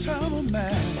ease my troubled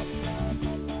mind.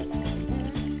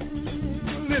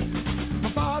 Listen,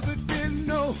 my father didn't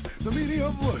know the meaning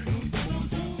of work.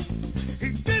 He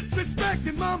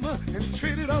disrespected mama and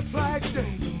treated us like dirt.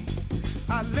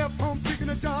 I left home seeking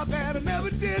a job that I never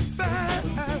did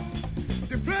find.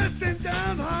 Depressed and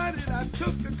downhearted, I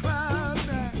took the cloud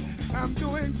nine. I'm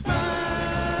doing fine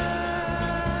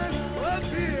up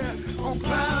here on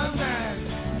cloud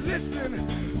nine. Listen,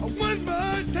 one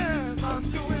more time,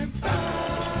 I'm doing fine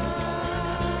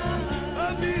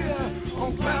up here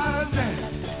on cloud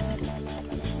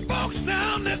nine. Folks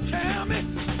down there tell me,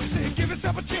 say, give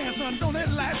yourself a chance, son, don't let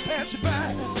life pass you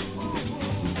by.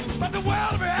 But the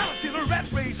world of reality, the rat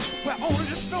race, where only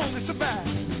the strongest survive.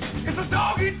 It's a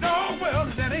dog-eat-dog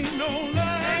world, that ain't no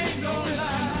lie. Ain't no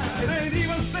lie. It ain't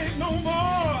even safe no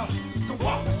more to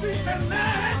walk the streets at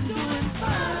night. I'm doing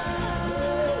fine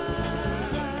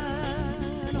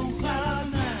on cloud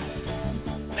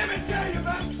nine. Let me tell you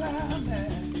about cloud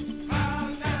nine.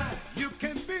 Cloud nine. You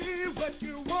can be what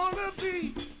you want to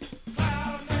be.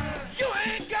 Cloud nine. You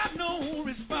ain't got no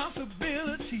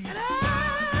responsibility.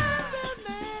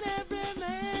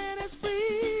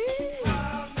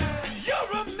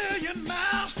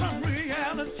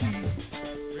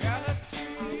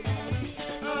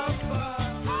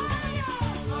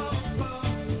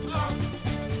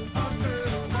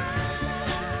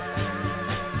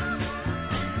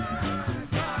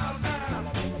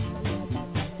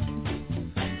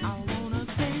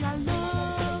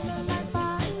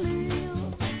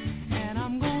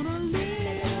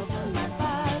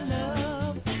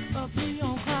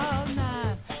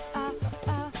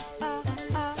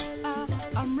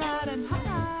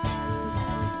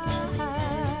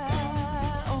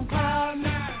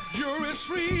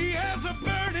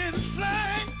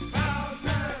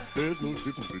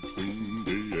 Between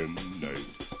day and night.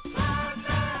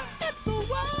 It's a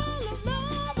world of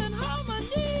love and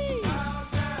harmony.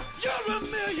 You're a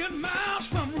million miles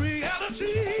from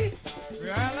reality.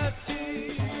 Reality.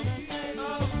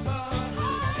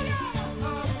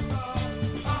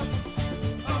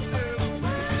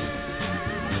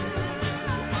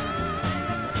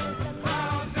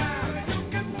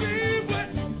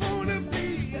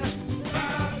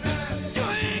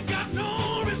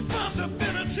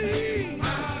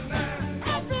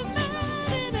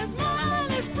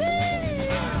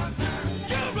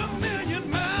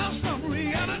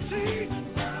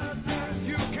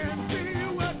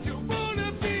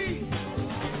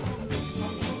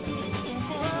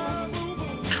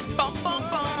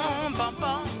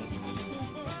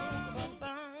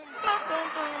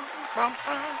 bum,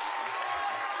 bum.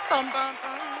 Bum, bum,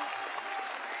 bum.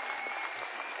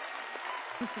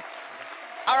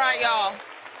 All right, y'all.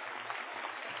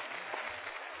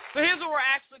 So here's what we're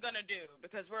actually going to do,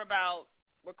 because we're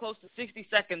close to 60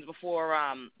 seconds before,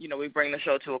 we bring the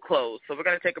show to a close. So we're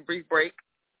going to take a brief break,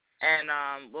 and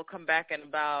we'll come back in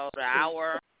about an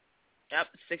hour. Yep,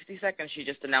 60 seconds. She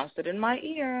just announced it in my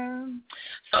ear.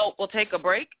 So we'll take a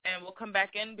break, and we'll come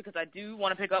back in, because I do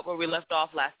want to pick up where we left off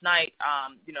last night,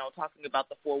 talking about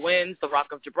the 4 winds, the Rock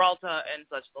of Gibraltar, and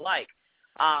such the like,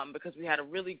 because we had a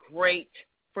really great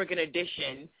freaking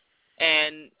edition.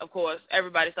 And, of course,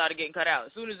 everybody started getting cut out.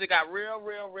 As soon as it got real,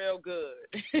 real, real good,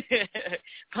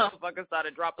 motherfuckers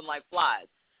started dropping like flies.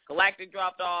 Galactic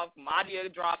dropped off.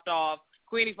 Madia dropped off.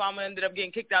 Queenie Farmer ended up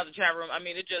getting kicked out of the chat room. I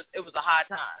mean, it was a high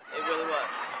time. It really was.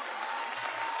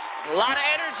 A lot of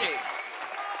energy.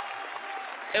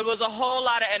 It was a whole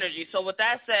lot of energy. So with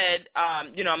that said,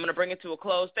 I'm going to bring it to a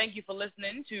close. Thank you for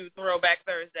listening to Throwback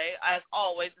Thursday. As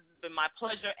always, this has been my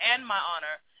pleasure and my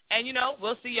honor. And,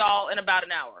 we'll see y'all in about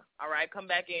an hour. All right? Come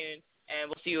back in, and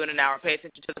we'll see you in an hour. Pay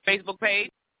attention to the Facebook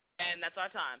page, and that's our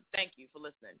time. Thank you for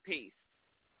listening. Peace.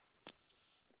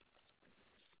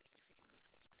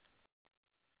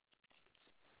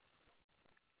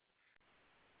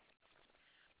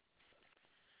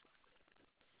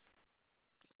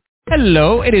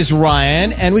 Hello, it is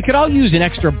Ryan, and we could all use an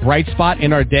extra bright spot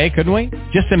in our day, couldn't we?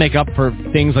 Just to make up for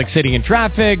things like sitting in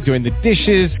traffic, doing the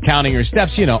dishes, counting your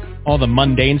steps, all the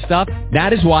mundane stuff.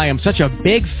 That is why I'm such a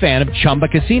big fan of Chumba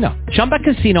Casino. Chumba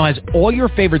Casino has all your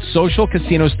favorite social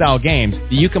casino-style games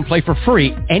that you can play for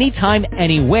free anytime,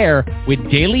 anywhere with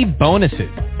daily bonuses.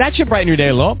 That should brighten your day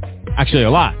a little. Actually,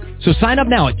 a lot. So sign up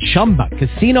now at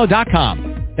ChumbaCasino.com.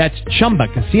 That's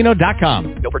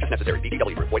ChumbaCasino.com. No purchase necessary.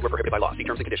 VGW Group. Void where prohibited by law. See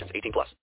terms and conditions. 18+.